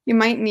 And you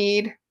might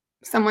need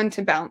someone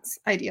to bounce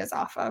ideas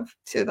off of,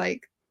 to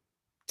like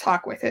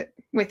talk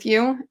with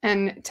you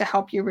and to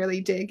help you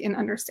really dig and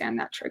understand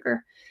that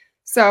trigger.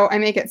 So I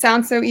make it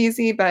sound so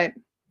easy, but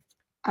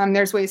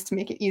there's ways to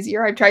make it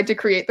easier. I've tried to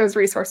create those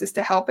resources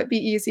to help it be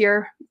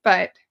easier,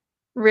 but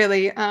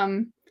really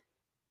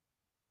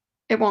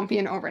it won't be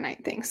an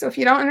overnight thing. So if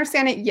you don't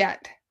understand it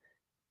yet,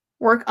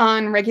 work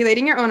on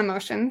regulating your own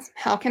emotions.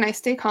 How can I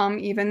stay calm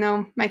even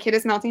though my kid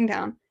is melting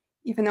down,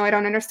 even though I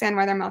don't understand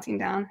why they're melting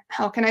down?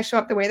 How can I show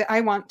up the way that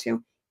I want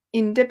to,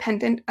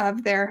 independent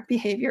of their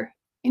behavior,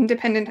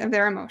 independent of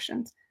their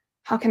emotions?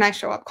 How can I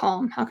show up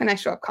calm? How can I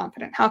show up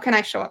confident? How can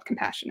I show up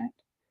compassionate?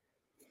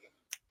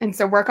 And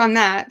so work on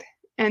that.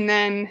 And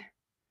then,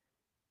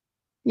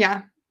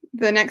 yeah,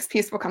 the next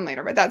piece will come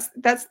later, but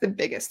that's the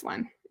biggest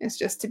one, is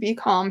just to be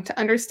calm, to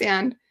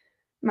understand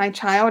my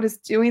child is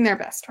doing their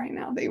best right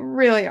now. They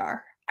really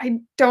are. I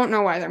don't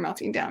know why they're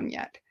melting down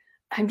yet.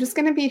 I'm just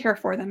going to be here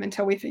for them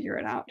until we figure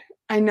it out.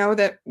 I know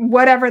that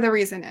whatever the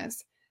reason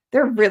is,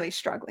 they're really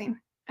struggling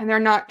and they're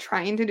not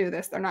trying to do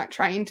this. They're not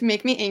trying to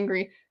make me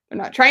angry. They're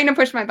not trying to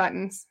push my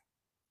buttons.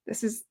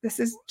 This is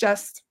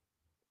just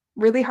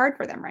really hard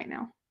for them right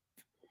now.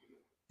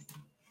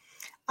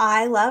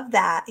 I love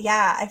that.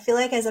 Yeah. I feel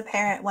like as a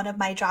parent, one of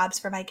my jobs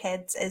for my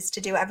kids is to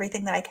do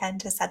everything that I can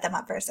to set them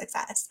up for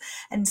success.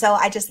 And so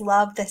I just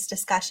love this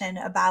discussion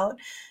about,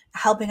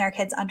 helping our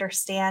kids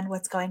understand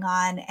what's going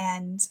on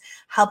and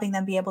helping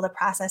them be able to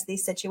process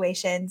these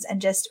situations,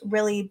 and just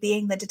really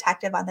being the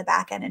detective on the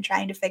back end and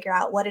trying to figure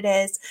out what it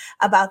is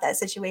about that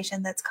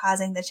situation that's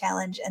causing the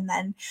challenge, and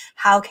then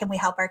how can we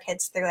help our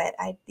kids through it.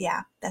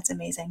 Yeah, that's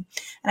amazing.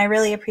 And I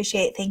really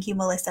appreciate, thank you,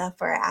 Melissa,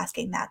 for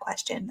asking that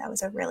question. That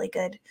was a really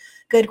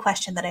good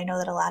question that I know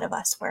that a lot of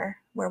us were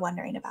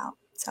wondering about.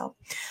 So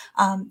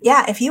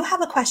yeah, if you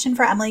have a question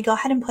for Emily, go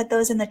ahead and put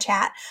those in the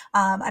chat.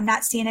 I'm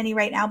not seeing any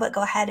right now, but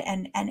go ahead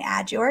and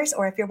add yours.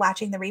 Or if you're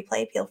watching the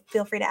replay,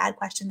 feel free to add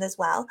questions as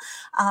well.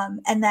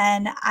 And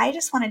then I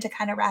just wanted to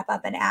kind of wrap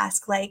up and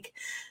ask, like,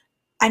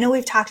 I know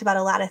we've talked about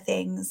a lot of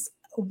things.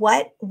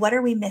 What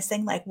are we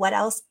missing? Like, what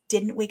else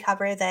didn't we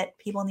cover that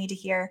people need to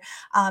hear?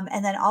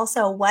 And then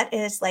also, what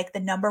is like the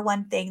number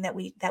one thing that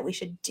we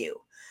should do?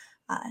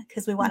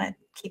 Because we want to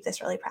keep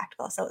this really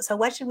practical. So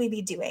what should we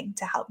be doing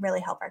to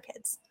really help our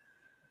kids?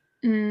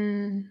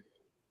 This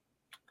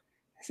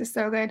is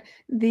so good.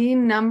 The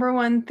number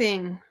one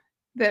thing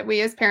that we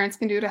as parents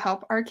can do to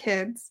help our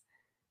kids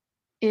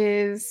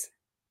is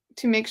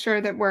to make sure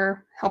that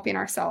we're helping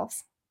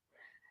ourselves.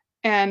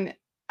 And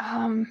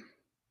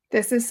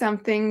this is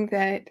something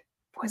that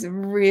was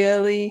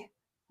really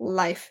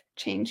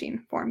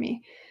life-changing for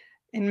me.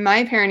 In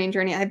my parenting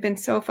journey, I've been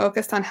so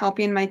focused on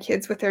helping my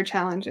kids with their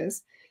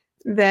challenges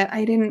that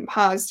I didn't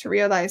pause to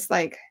realize,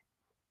 like,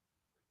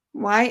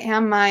 why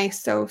am I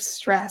so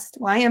stressed?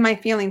 Why am I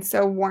feeling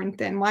so worn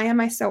thin? Why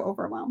am I so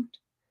overwhelmed?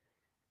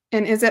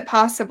 And is it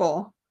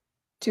possible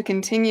to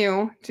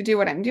continue to do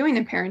what I'm doing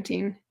in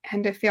parenting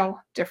and to feel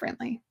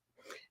differently?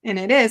 And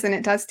it is, and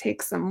it does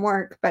take some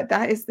work, but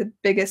that is the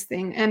biggest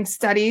thing. And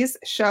studies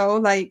show,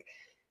 like,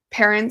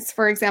 parents,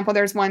 for example,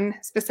 there's one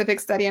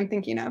specific study I'm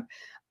thinking of,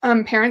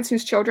 parents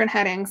whose children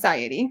had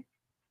anxiety.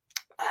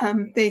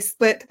 They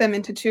split them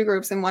into two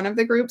groups, and one of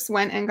the groups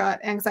went and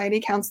got anxiety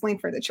counseling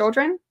for the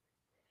children,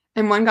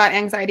 and one got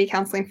anxiety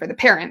counseling for the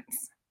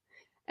parents.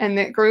 And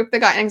the group that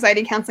got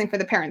anxiety counseling for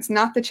the parents,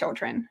 not the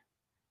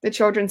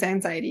children's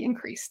anxiety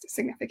increased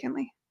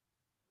significantly.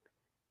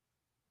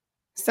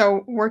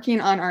 So working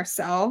on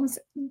ourselves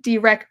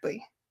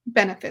directly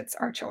benefits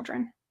our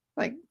children,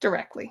 like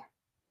directly.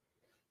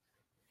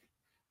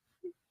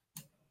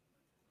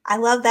 I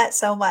love that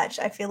so much.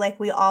 I feel like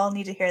we all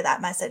need to hear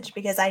that message,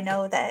 because I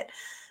know that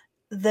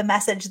the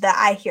message that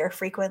I hear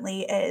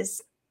frequently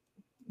is,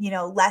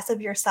 less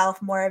of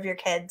yourself, more of your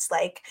kids.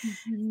 Like,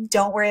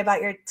 don't worry about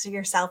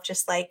yourself.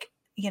 Just, like,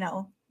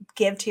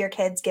 give to your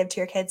kids, give to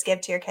your kids, give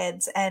to your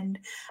kids. And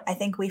I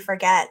think we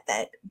forget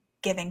that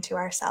giving to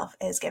ourselves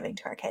is giving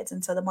to our kids.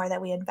 And so the more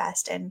that we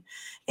invest in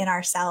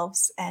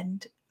ourselves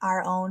and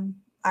our own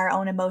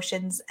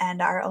emotions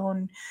and our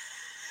own,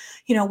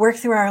 work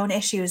through our own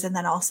issues, and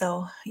then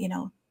also,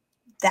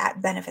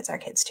 that benefits our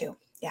kids too.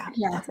 Yeah.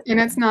 And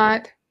it's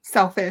not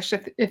selfish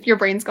if your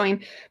brain's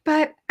going,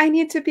 but I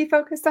need to be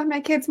focused on my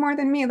kids more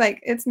than me. Like,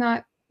 it's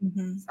not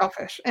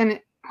selfish. And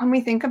when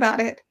we think about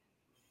it,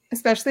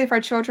 especially if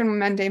our children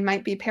one day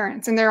might be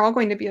parents and they're all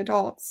going to be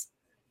adults,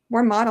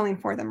 we're modeling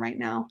for them right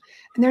now.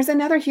 And there's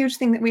another huge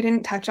thing that we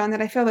didn't touch on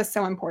that I feel is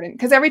so important,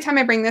 because every time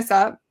I bring this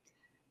up,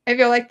 I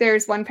feel like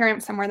there's one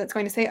parent somewhere that's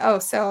going to say, oh,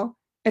 so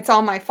it's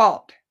all my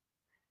fault.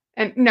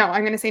 And no,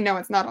 I'm going to say, no,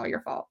 it's not all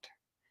your fault.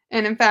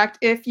 And in fact,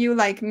 if you,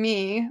 like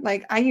me,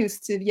 like, I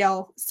used to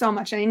yell so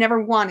much and I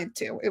never wanted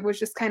to, it was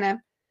just kind of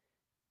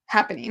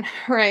happening,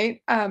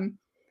 right?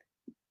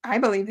 I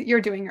believe that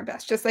you're doing your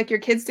best, just like your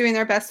kids doing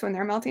their best when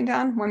they're melting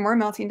down. When we're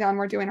melting down,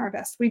 we're doing our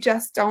best. We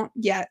just don't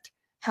yet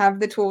have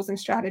the tools and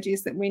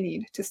strategies that we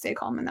need to stay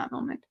calm in that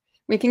moment.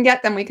 We can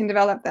get them, we can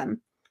develop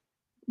them,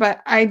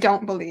 but I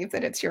don't believe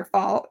that it's your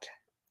fault.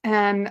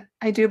 And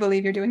I do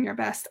believe you're doing your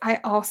best. I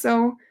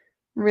also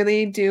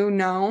really do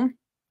know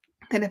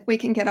that if we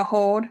can get a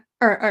hold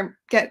or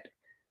get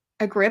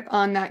a grip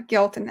on that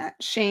guilt and that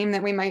shame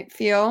that we might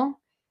feel,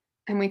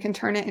 and we can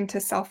turn it into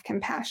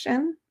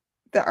self-compassion,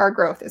 that our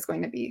growth is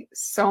going to be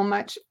so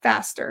much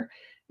faster.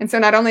 And so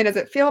not only does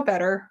it feel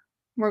better,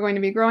 we're going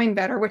to be growing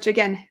better, which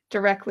again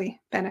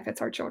directly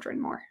benefits our children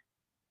more.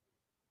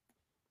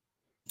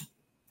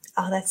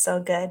 Oh, that's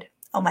so good.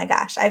 Oh my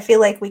gosh. I feel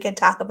like we could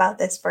talk about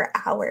this for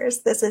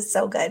hours. This is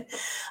so good.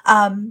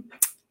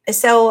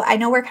 So I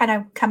know we're kind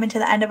of coming to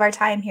the end of our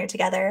time here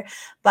together,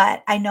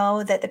 but I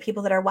know that the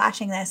people that are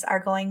watching this are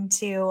going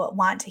to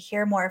want to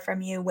hear more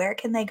from you. Where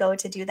can they go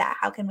to do that?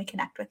 How can we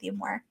connect with you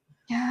more?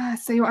 Yeah,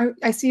 so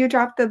I see you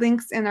dropped the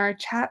links in our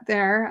chat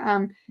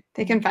there.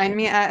 They can find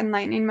me at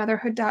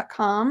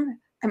enlighteningnmotherhood.com.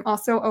 I'm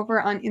also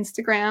over on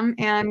Instagram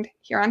and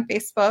here on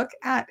Facebook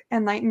at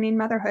Enlightening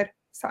Motherhood.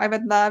 So I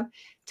would love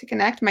to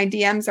connect. My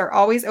DMs are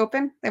always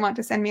open. They want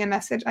to send me a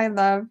message. I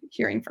love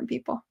hearing from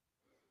people.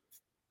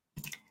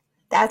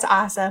 That's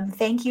awesome.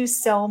 Thank you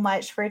so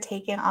much for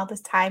taking all this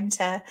time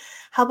to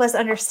help us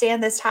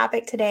understand this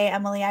topic today,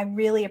 Emily. I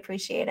really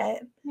appreciate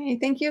it. Hey,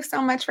 thank you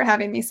so much for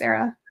having me,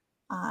 Sarah.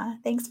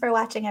 Thanks for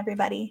watching,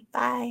 everybody.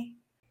 Bye.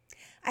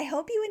 I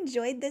hope you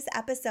enjoyed this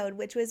episode,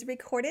 which was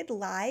recorded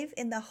live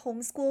in the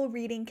Homeschool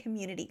Reading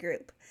Community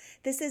Group.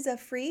 This is a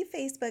free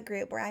Facebook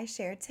group where I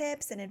share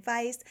tips and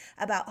advice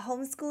about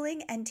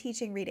homeschooling and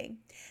teaching reading.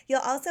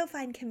 You'll also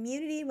find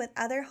community with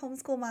other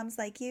homeschool moms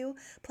like you,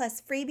 plus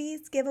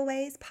freebies,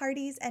 giveaways,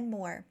 parties, and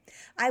more.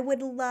 I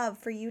would love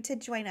for you to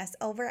join us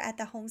over at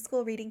the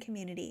Homeschool Reading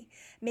Community.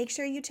 Make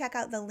sure you check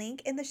out the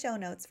link in the show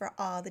notes for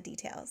all the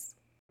details.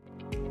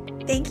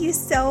 Thank you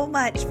so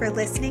much for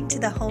listening to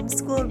the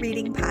Homeschool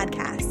Reading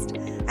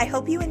Podcast. I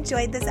hope you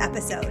enjoyed this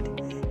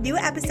episode. New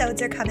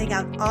episodes are coming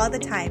out all the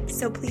time,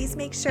 so please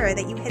make sure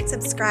that you hit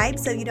subscribe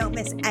so you don't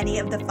miss any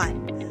of the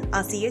fun.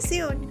 I'll see you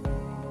soon.